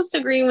 I was just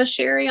agreeing with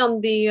Sheri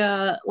on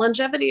the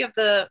longevity of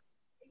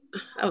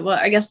well,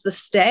 I guess the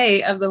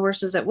stay of the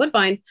horses at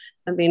Woodbine.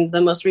 I mean,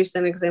 the most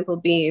recent example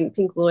being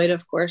Pink Lloyd,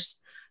 of course.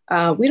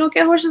 We don't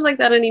get horses like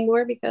that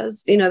anymore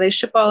because, you know, they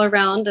ship all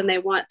around and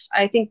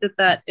I think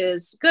that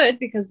is good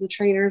because the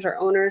trainers or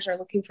owners are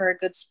looking for a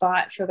good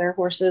spot for their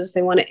horses.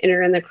 They want to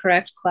enter in the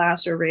correct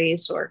class or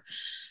race, or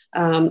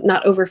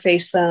not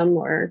overface them,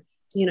 or,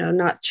 you know,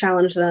 not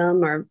challenge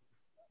them, or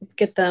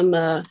get them,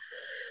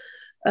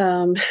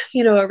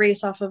 you know, a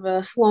race off of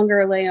a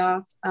longer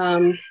layoff.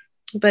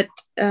 But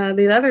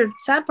the other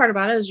sad part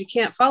about it is you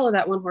can't follow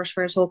that one horse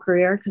for his whole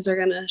career because they're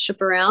going to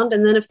ship around.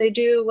 And then if they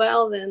do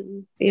well,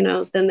 then, you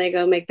know, then they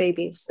go make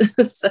babies.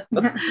 So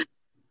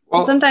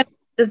well, sometimes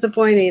it's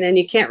disappointing and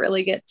you can't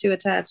really get too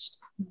attached.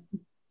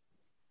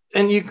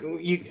 And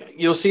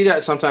you'll see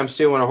that sometimes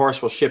too, when a horse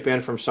will ship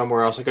in from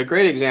somewhere else. Like a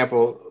great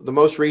example, the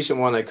most recent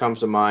one that comes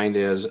to mind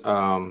is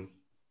the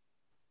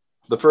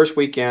first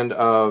weekend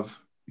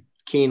of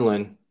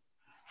Keeneland,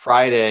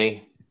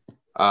 Friday,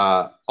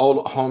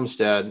 Old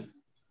Homestead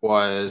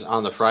was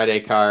on the Friday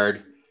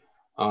card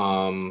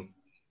in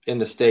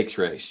the stakes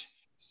race.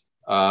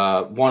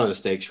 One of the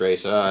stakes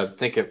race. I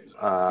think it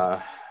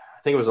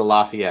was a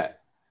Lafayette.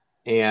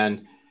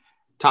 And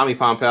Tommy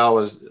Pompel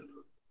was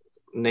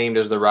named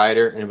as the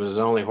rider, and it was his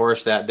only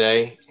horse that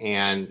day.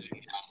 And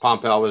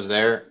Pompel was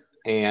there,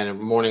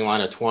 and morning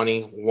line of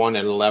 20, won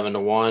at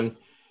 11-1,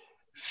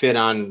 fit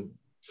on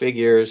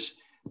figures,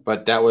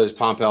 but that was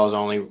Pompel's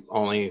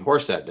only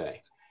horse that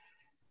day.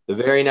 The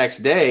very next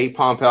day,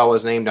 Pompel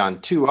was named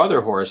on 2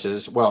 other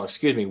horses. Well,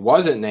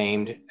 wasn't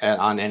named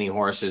on any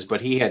horses,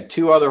 but he had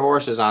 2 other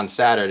horses on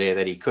Saturday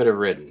that he could have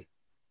ridden,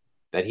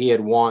 that he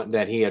had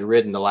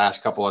ridden the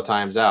last couple of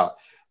times out.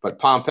 But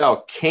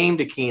Pompel came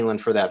to Keeneland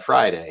for that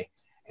Friday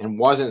and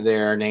wasn't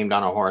there named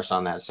on a horse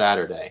on that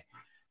Saturday.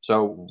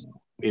 So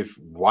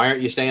why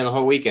aren't you staying the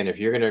whole weekend? If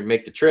you're going to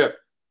make the trip,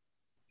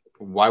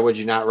 why would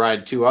you not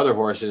ride 2 other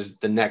horses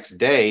the next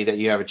day that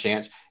you have a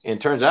chance? And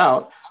it turns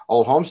out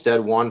Old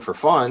Homestead won for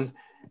fun,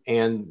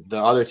 and the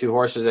other 2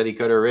 horses that he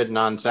could have ridden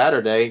on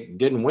Saturday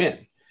didn't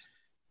win.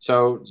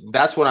 So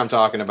that's what I'm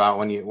talking about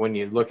when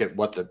you look at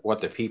what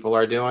the people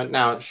are doing.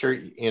 Now, sure,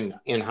 in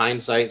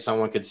hindsight,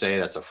 someone could say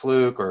that's a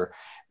fluke, or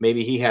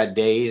maybe he had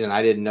days and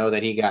I didn't know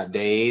that he got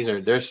days.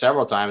 Or there's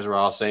several times where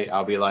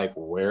I'll be like,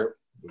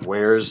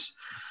 where's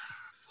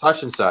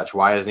such and such?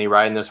 Why isn't he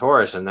riding this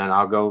horse? And then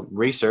I'll go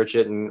research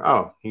it, and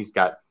he's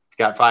got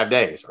 5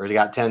 days, or he's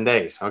got 10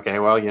 days. Okay,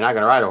 well, you're not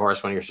going to ride a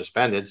horse when you're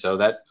suspended, so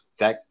that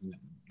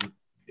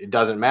it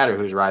doesn't matter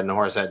who's riding the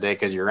horse that day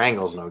because your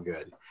angle's no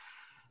good.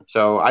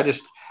 So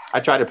I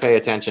try to pay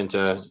attention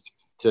to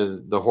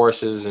the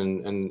horses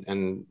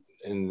and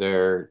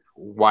their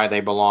why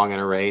they belong in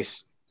a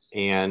race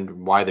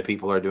and why the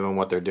people are doing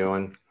what they're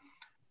doing.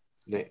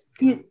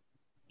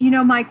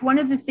 Mike, one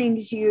of the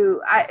things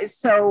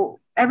so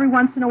every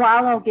once in a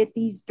while I'll get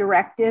these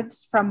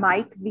directives from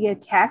Mike via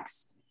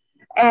text.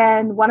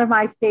 And one of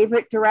my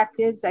favorite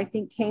directives, I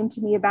think, came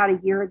to me about a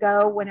year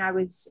ago when I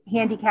was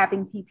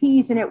handicapping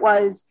PPs, and it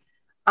was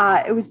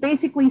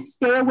basically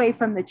stay away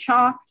from the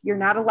chalk. You're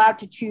not allowed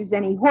to choose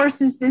any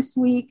horses this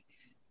week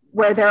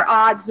where their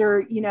odds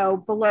are,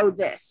 below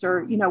this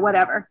or,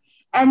 whatever.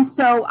 And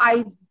so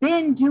I've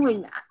been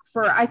doing that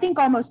for, I think,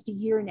 almost a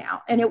year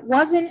now. And it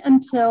wasn't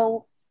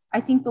until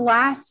I think the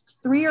last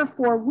 3 or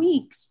 4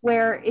 weeks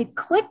where it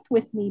clicked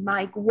with me,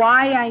 Mike,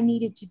 why I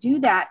needed to do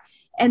that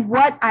and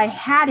what I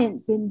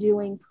hadn't been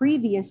doing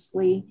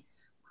previously.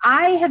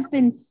 I have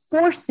been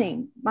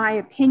forcing my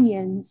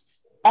opinions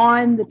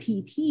on the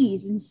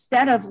PPs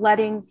instead of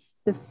letting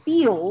the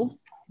field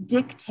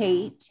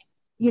dictate,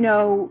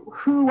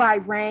 who I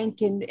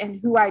rank and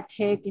who I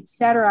pick, et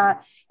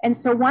cetera. And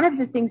so one of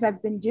the things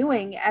I've been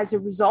doing as a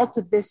result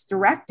of this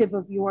directive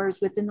of yours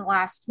within the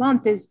last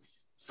month is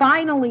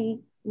finally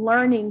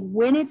learning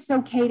when it's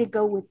okay to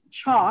go with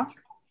chalk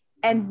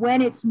and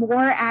when it's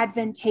more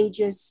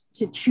advantageous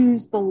to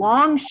choose the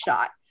long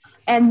shot.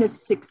 And the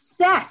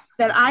success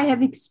that I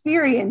have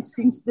experienced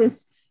since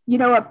this,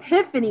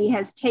 epiphany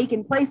has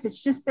taken place,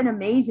 it's just been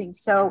amazing.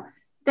 So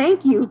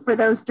thank you for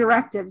those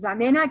directives. I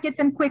may not get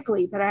them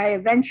quickly, but I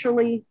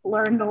eventually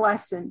learned the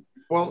lesson.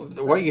 Well,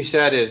 what you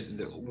said is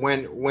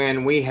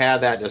when we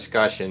had that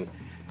discussion,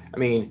 I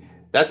mean,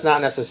 that's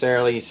not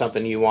necessarily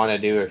something you want to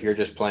do if you're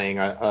just playing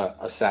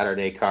a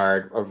Saturday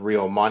card of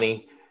real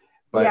money.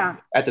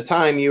 But At the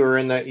time you were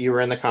in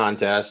the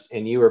contest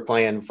and you were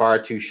playing far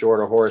too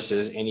short of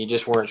horses and you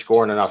just weren't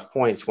scoring enough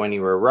points when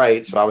you were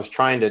right. So I was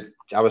trying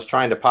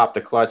to pop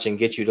the clutch and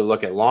get you to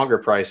look at longer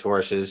price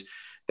horses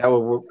that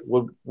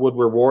would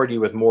reward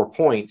you with more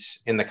points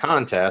in the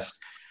contest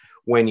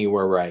when you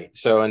were right.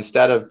 So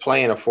instead of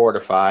playing a 4 to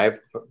 5,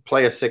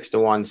 play a 6-1,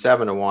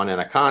 7-1 in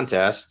a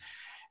contest.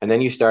 And then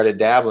you started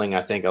dabbling,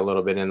 I think, a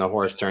little bit in the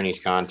horse tourneys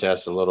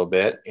contest a little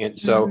bit. And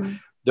so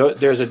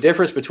there's a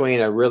difference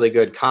between a really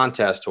good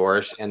contest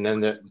horse and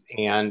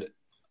and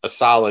a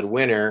solid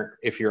winner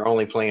if you're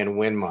only playing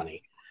win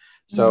money.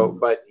 So,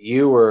 but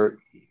you were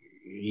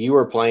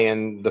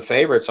playing the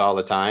favorites all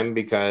the time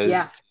because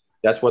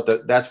that's what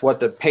the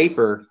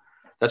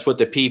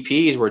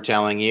PPs were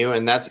telling you.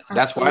 And that's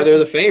why they're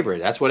the favorite.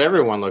 That's what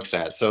everyone looks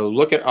at. So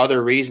look at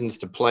other reasons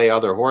to play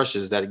other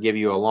horses that give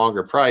you a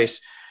longer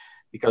price,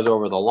 because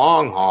over the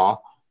long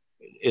haul,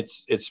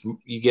 it's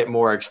you get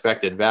more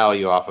expected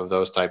value off of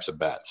those types of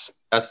bets.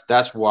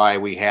 That's why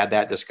we had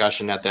that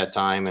discussion at that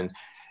time.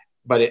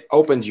 But it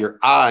opens your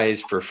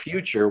eyes for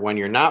future when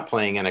you're not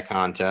playing in a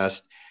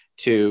contest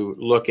to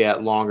look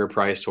at longer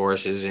priced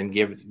horses and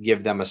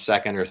give them a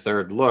second or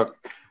third look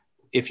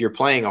if you're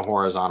playing a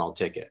horizontal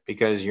ticket,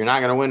 because you're not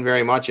going to win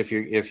very much if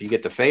you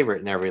get the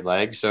favorite in every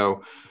leg.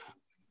 So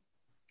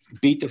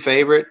beat the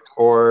favorite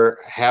or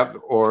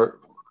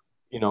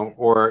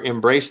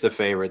embrace the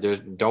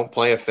favorite. Don't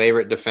play a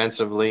favorite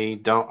defensively.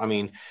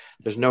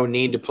 There's no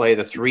need to play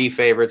the 3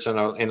 favorites in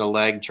a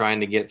leg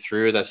trying to get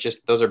through.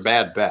 Those are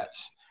bad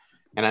bets.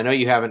 And I know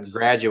you haven't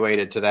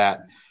graduated to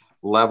that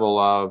level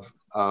of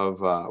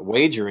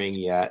wagering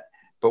yet,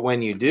 but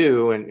when you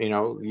do, and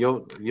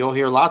you'll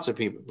hear lots of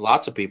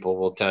people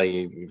will tell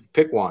you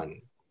pick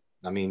one.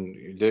 I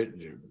mean,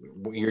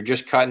 you're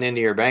just cutting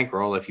into your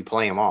bankroll if you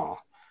play them all.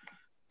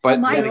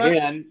 But then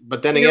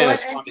again,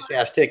 it's fun to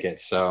cash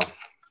tickets. So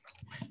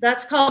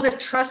that's called a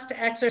trust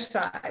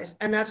exercise,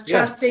 and that's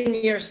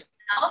trusting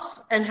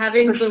yourself and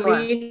having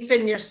belief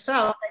in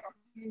yourself.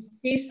 You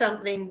see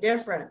something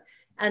different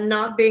and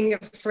not being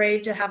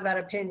afraid to have that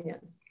opinion.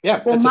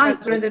 Yeah, well,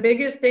 that's one of the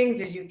biggest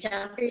things is you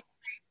can't be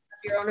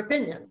your own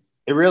opinion.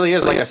 It really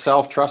is like a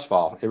self-trust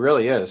fall. It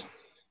really is.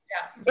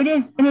 Yeah, it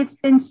is, and it's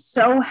been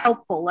so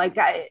helpful. Like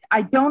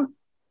I don't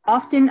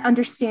often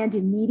understand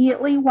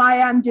immediately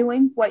why I'm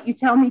doing what you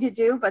tell me to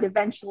do, but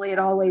eventually it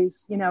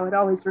always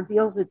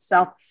reveals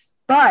itself.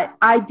 But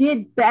I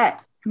did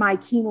bet my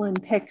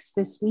Kaitlin picks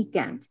this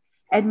weekend.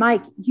 And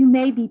Mike, you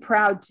may be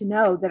proud to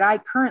know that I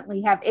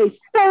currently have a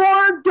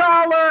 $4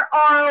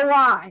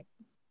 ROI.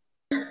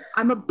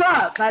 I'm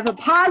above. I have a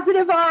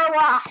positive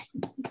ROI.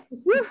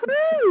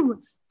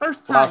 Woohoo!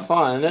 First time. A lot of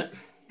fun, isn't it?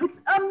 It's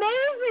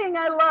amazing.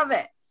 I love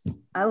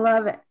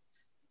it.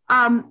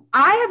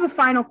 I have a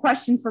final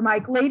question for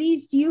Mike.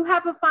 Ladies, do you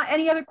have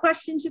any other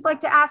questions you'd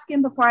like to ask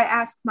him before I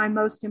ask my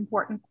most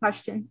important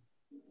question?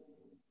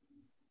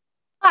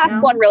 I'll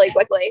ask one really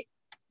quickly.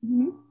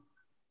 Mm-hmm.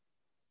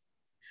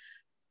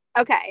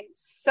 Okay,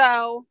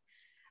 so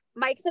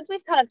Mike, since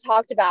we've kind of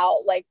talked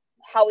about like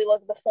how we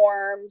look at the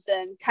forms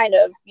and kind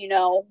of, you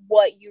know,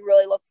 what you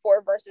really look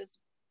for versus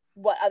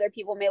what other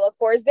people may look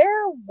for, is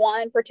there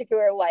one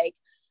particular like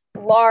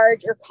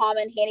large or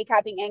common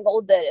handicapping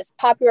angle that is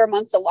popular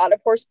amongst a lot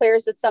of horse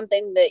players? That's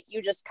something that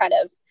you just kind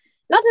of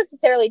not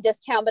necessarily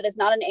discount, but is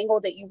not an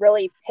angle that you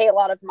really pay a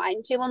lot of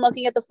mind to when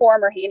looking at the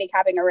form or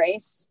handicapping a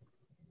race?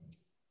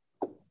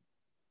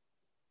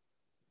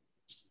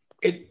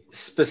 It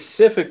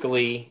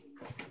specifically,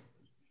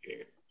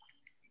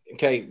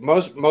 okay,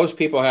 most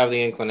people have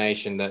the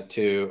inclination that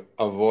to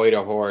avoid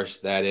a horse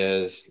that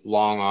is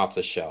long off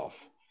the shelf.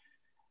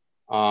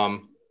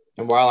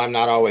 And while I'm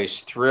not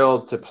always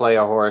thrilled to play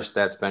a horse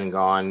that's been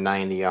gone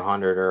 90,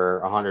 100, or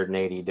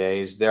 180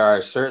 days, there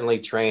are certainly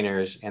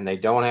trainers, and they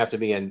don't have to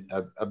be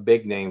a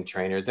big name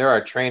trainer. There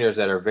are trainers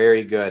that are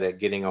very good at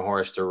getting a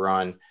horse to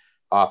run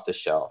off the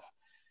shelf.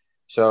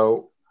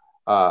 So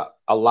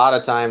a lot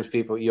of times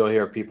you'll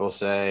hear people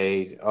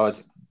say, oh,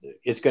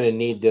 it's going to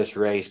need this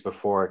race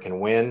before it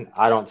can win.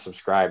 I don't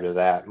subscribe to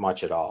that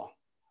much at all.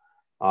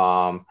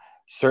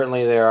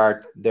 Certainly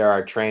there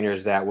are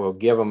trainers that will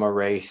give them a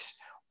race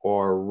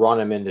or run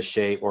them into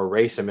shape or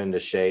race them into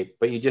shape,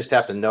 but you just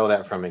have to know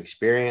that from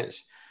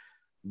experience.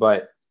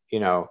 But, you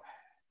know,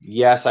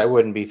 yes, I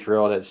wouldn't be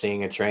thrilled at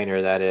seeing a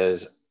trainer that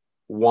is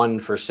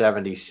 1 for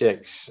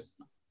 76,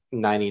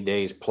 90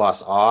 days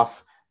plus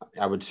off.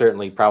 I would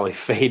certainly probably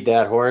fade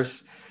that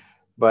horse.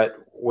 But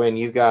when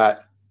you've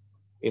got,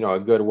 you know, a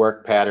good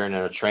work pattern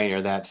and a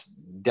trainer that's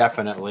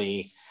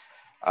definitely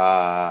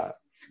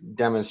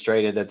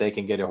demonstrated that they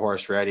can get a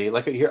horse ready.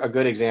 Like a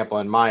good example,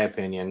 in my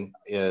opinion,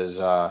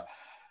 is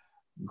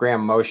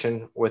Graham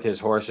Motion with his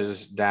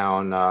horses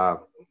down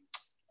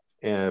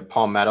in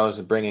Palm Meadows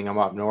and bringing them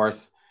up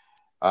north.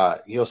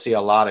 You'll see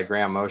a lot of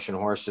Graham Motion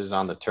horses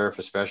on the turf,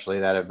 especially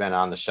that have been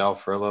on the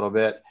shelf for a little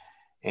bit.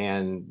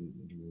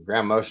 And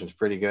Graham Motion's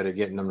pretty good at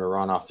getting them to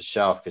run off the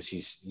shelf because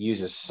he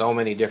uses so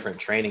many different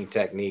training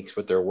techniques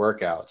with their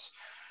workouts.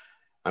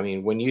 I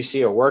mean, when you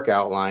see a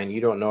workout line, you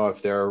don't know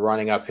if they're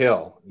running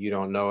uphill. You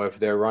don't know if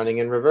they're running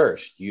in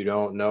reverse. You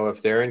don't know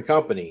if they're in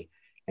company.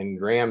 And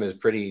Graham is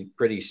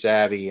pretty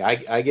savvy.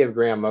 I give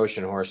Graham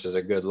Motion horses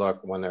a good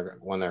look when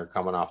they're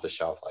coming off the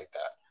shelf like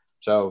that.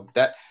 So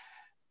that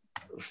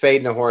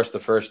fading a horse the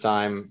first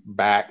time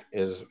back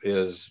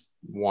is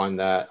one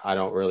that I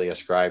don't really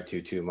ascribe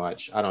to too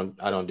much. I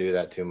don't do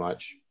that too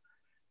much.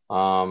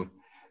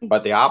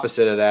 But the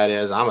opposite of that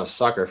is I'm a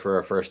sucker for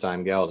a first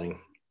time gelding.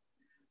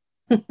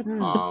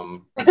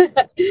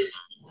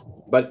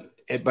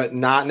 But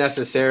not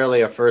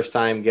necessarily a first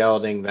time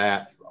gelding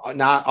that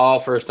not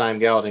all first time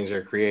geldings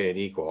are created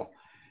equal.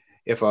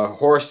 If a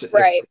horse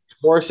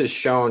has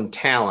shown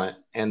talent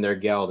and they're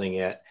gelding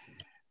it,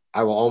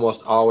 I will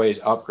almost always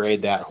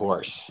upgrade that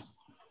horse.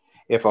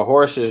 If a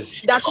horse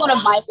is... That's one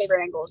of my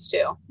favorite angles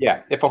too.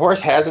 Yeah. If a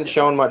horse hasn't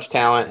shown much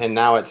talent and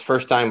now it's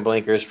first time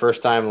blinkers,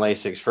 first time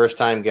Lasix, first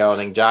time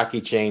gelding, jockey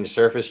change,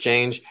 surface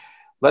change,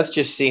 let's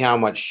just see how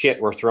much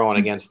shit we're throwing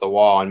against the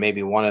wall, and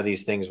maybe one of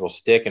these things will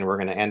stick and we're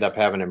going to end up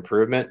having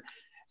improvement.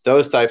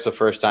 Those types of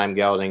first time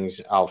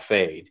geldings I'll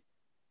fade.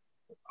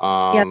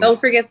 Don't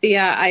forget the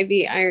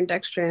IV iron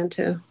dextran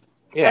too.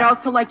 Yeah. I'd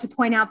also like to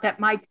point out that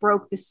Mike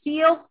broke the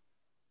seal.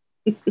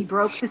 He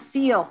broke the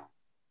seal,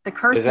 the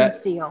Carson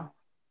seal.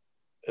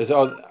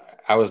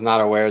 I was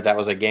not aware that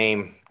was a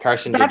game.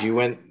 Carson, did you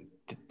win?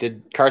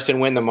 Did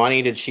Carson win the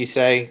money? Did she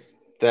say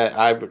that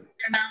I would?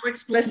 You're now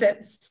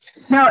explicit.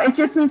 No, it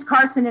just means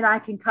Carson and I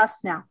can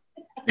cuss now.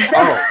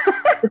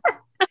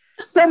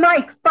 So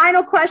Mike,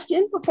 final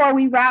question before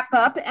we wrap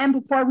up. And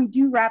before we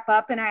do wrap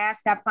up and I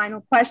ask that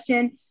final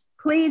question,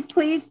 please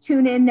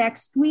tune in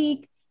next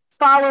week.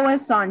 Follow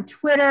us on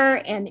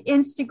Twitter and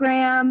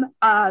Instagram,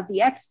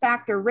 the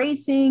XFactor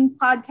Racing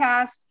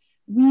podcast.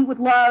 We would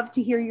love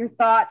to hear your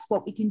thoughts,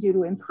 what we can do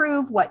to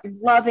improve, what you're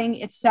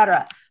loving,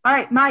 etc. All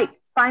right, Mike,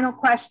 final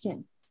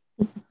question.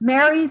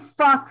 Marry,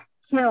 fuck,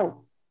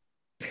 kill.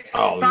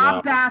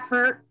 Bob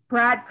Baffert,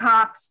 Brad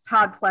Cox,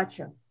 Todd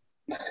Pletcher.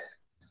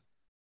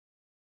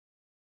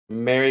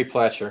 Mary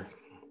Pletcher.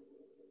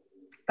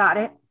 Got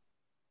it.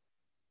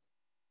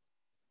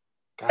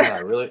 God,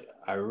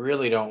 I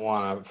really don't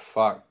want to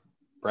fuck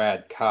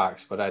Brad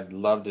Cox, but I'd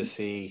love to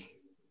see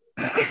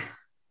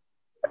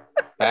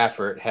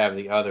Baffert have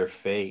the other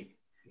fate.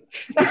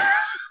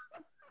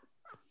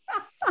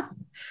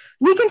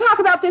 We can talk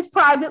about this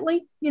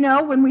privately,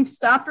 when we've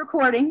stopped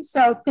recording.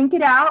 So think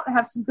it out.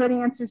 Have some good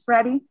answers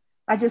ready.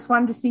 I just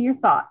wanted to see your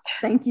thoughts.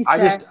 Thank you,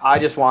 sir. I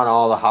just want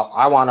all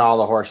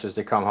the horses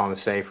to come home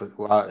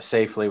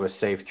safely with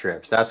safe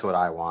trips. That's what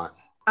I want.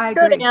 I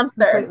agree. Good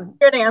answer.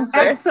 Good answer.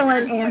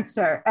 Excellent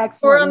answer.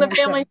 Excellent. We're on the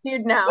answer. Family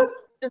Feud now.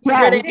 Just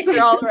good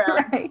answer all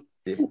around. Right.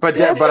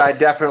 But I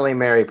definitely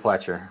marry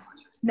Pletcher.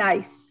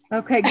 Nice.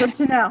 Okay, good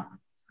to know.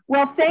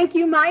 Well, thank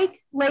you,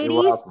 Mike.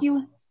 Ladies, do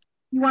you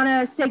want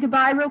to say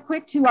goodbye real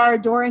quick to our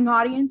adoring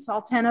audience,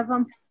 all 10 of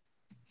them?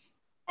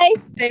 Hey.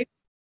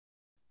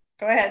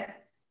 Go ahead.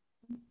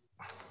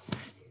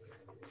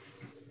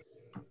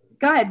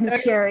 Go ahead,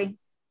 Miss Sheri.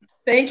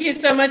 Thank you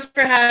so much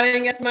for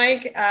having us,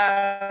 Mike,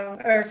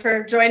 or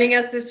for joining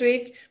us this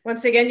week.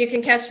 Once again, you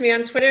can catch me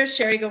on Twitter,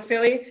 Sheri Go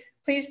Philly.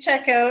 Please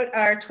check out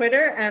our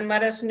Twitter and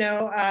let us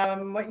know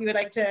what you would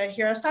like to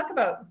hear us talk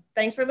about.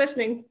 Thanks for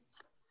listening.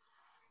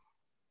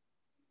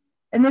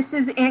 And this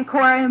is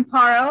Ancora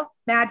Amparo,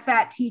 Mad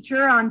Fat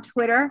Teacher on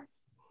Twitter,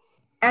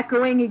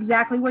 echoing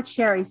exactly what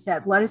Sheri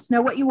said. Let us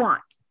know what you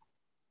want.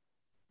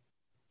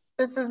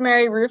 This is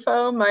Mary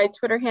Rufo. My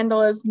Twitter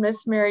handle is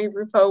Miss Mary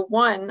Rufo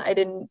 1. I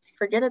didn't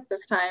forget it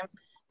this time.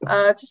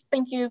 Just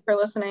thank you for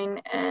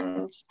listening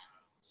and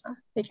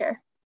take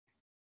care.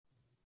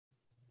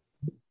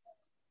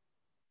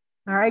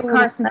 All right,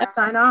 Carson,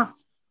 sign off.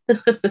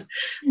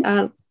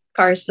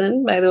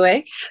 Carson, by the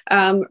way.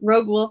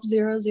 Rogue Wolf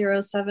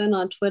 007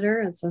 on Twitter.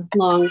 It's a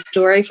long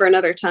story for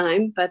another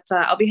time, but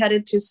I'll be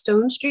headed to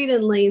Stone Street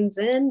and Lane's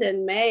End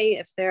in May.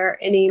 If there are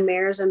any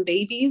mares and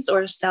babies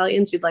or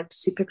stallions you'd like to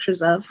see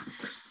pictures of,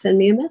 send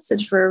me a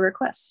message for a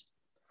request.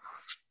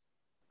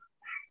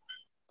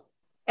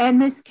 And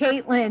Miss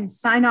Kaitlin,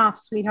 sign off,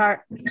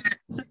 sweetheart.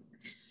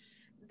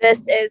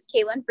 This is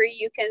Kaitlin Free.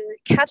 You can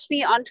catch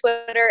me on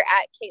Twitter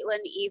at Kaitlin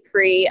E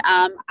Free.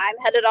 I'm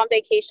headed on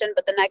vacation,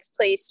 but the next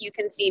place you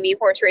can see me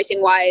horse racing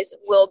wise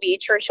will be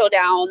Churchill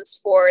Downs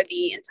for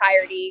the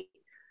entirety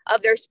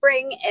of their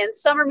spring and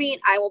summer meet.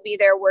 I will be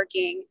there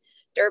working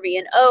Derby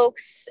and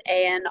Oaks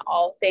and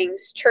all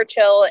things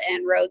Churchill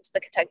and Road to the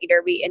Kentucky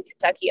Derby and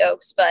Kentucky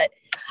Oaks. But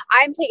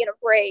I'm taking a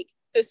break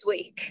this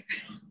week.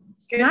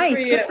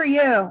 Good for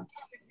you.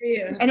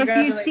 And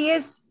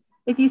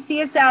if you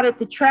see us out at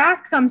the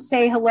track, come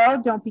say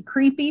hello. Don't be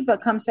creepy,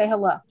 but come say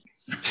hello.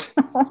 So,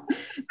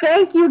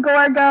 thank you,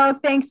 Gorgo.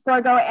 Thanks,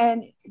 Gorgo.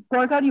 And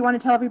Gorgo, do you want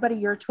to tell everybody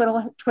your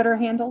Twitter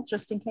handle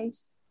just in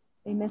case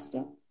they missed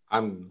it?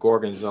 I'm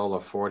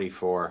Gorgonzola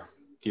 44.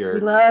 We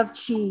love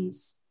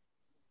cheese.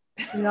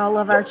 We all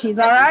love our cheese.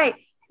 All right.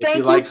 If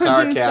you like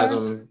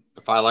sarcasm,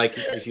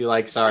 if you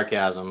like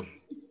sarcasm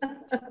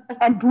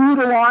and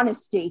brutal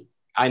honesty.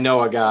 I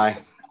know a guy.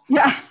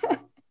 Yeah.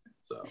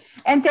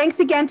 And thanks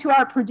again to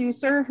our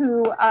producer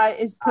who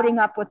is putting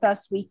up with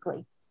us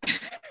weekly.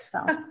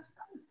 So,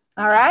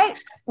 all right.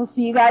 We'll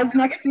see you guys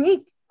next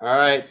week. All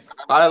right.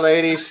 Bye,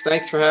 ladies.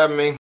 Thanks for having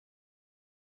me.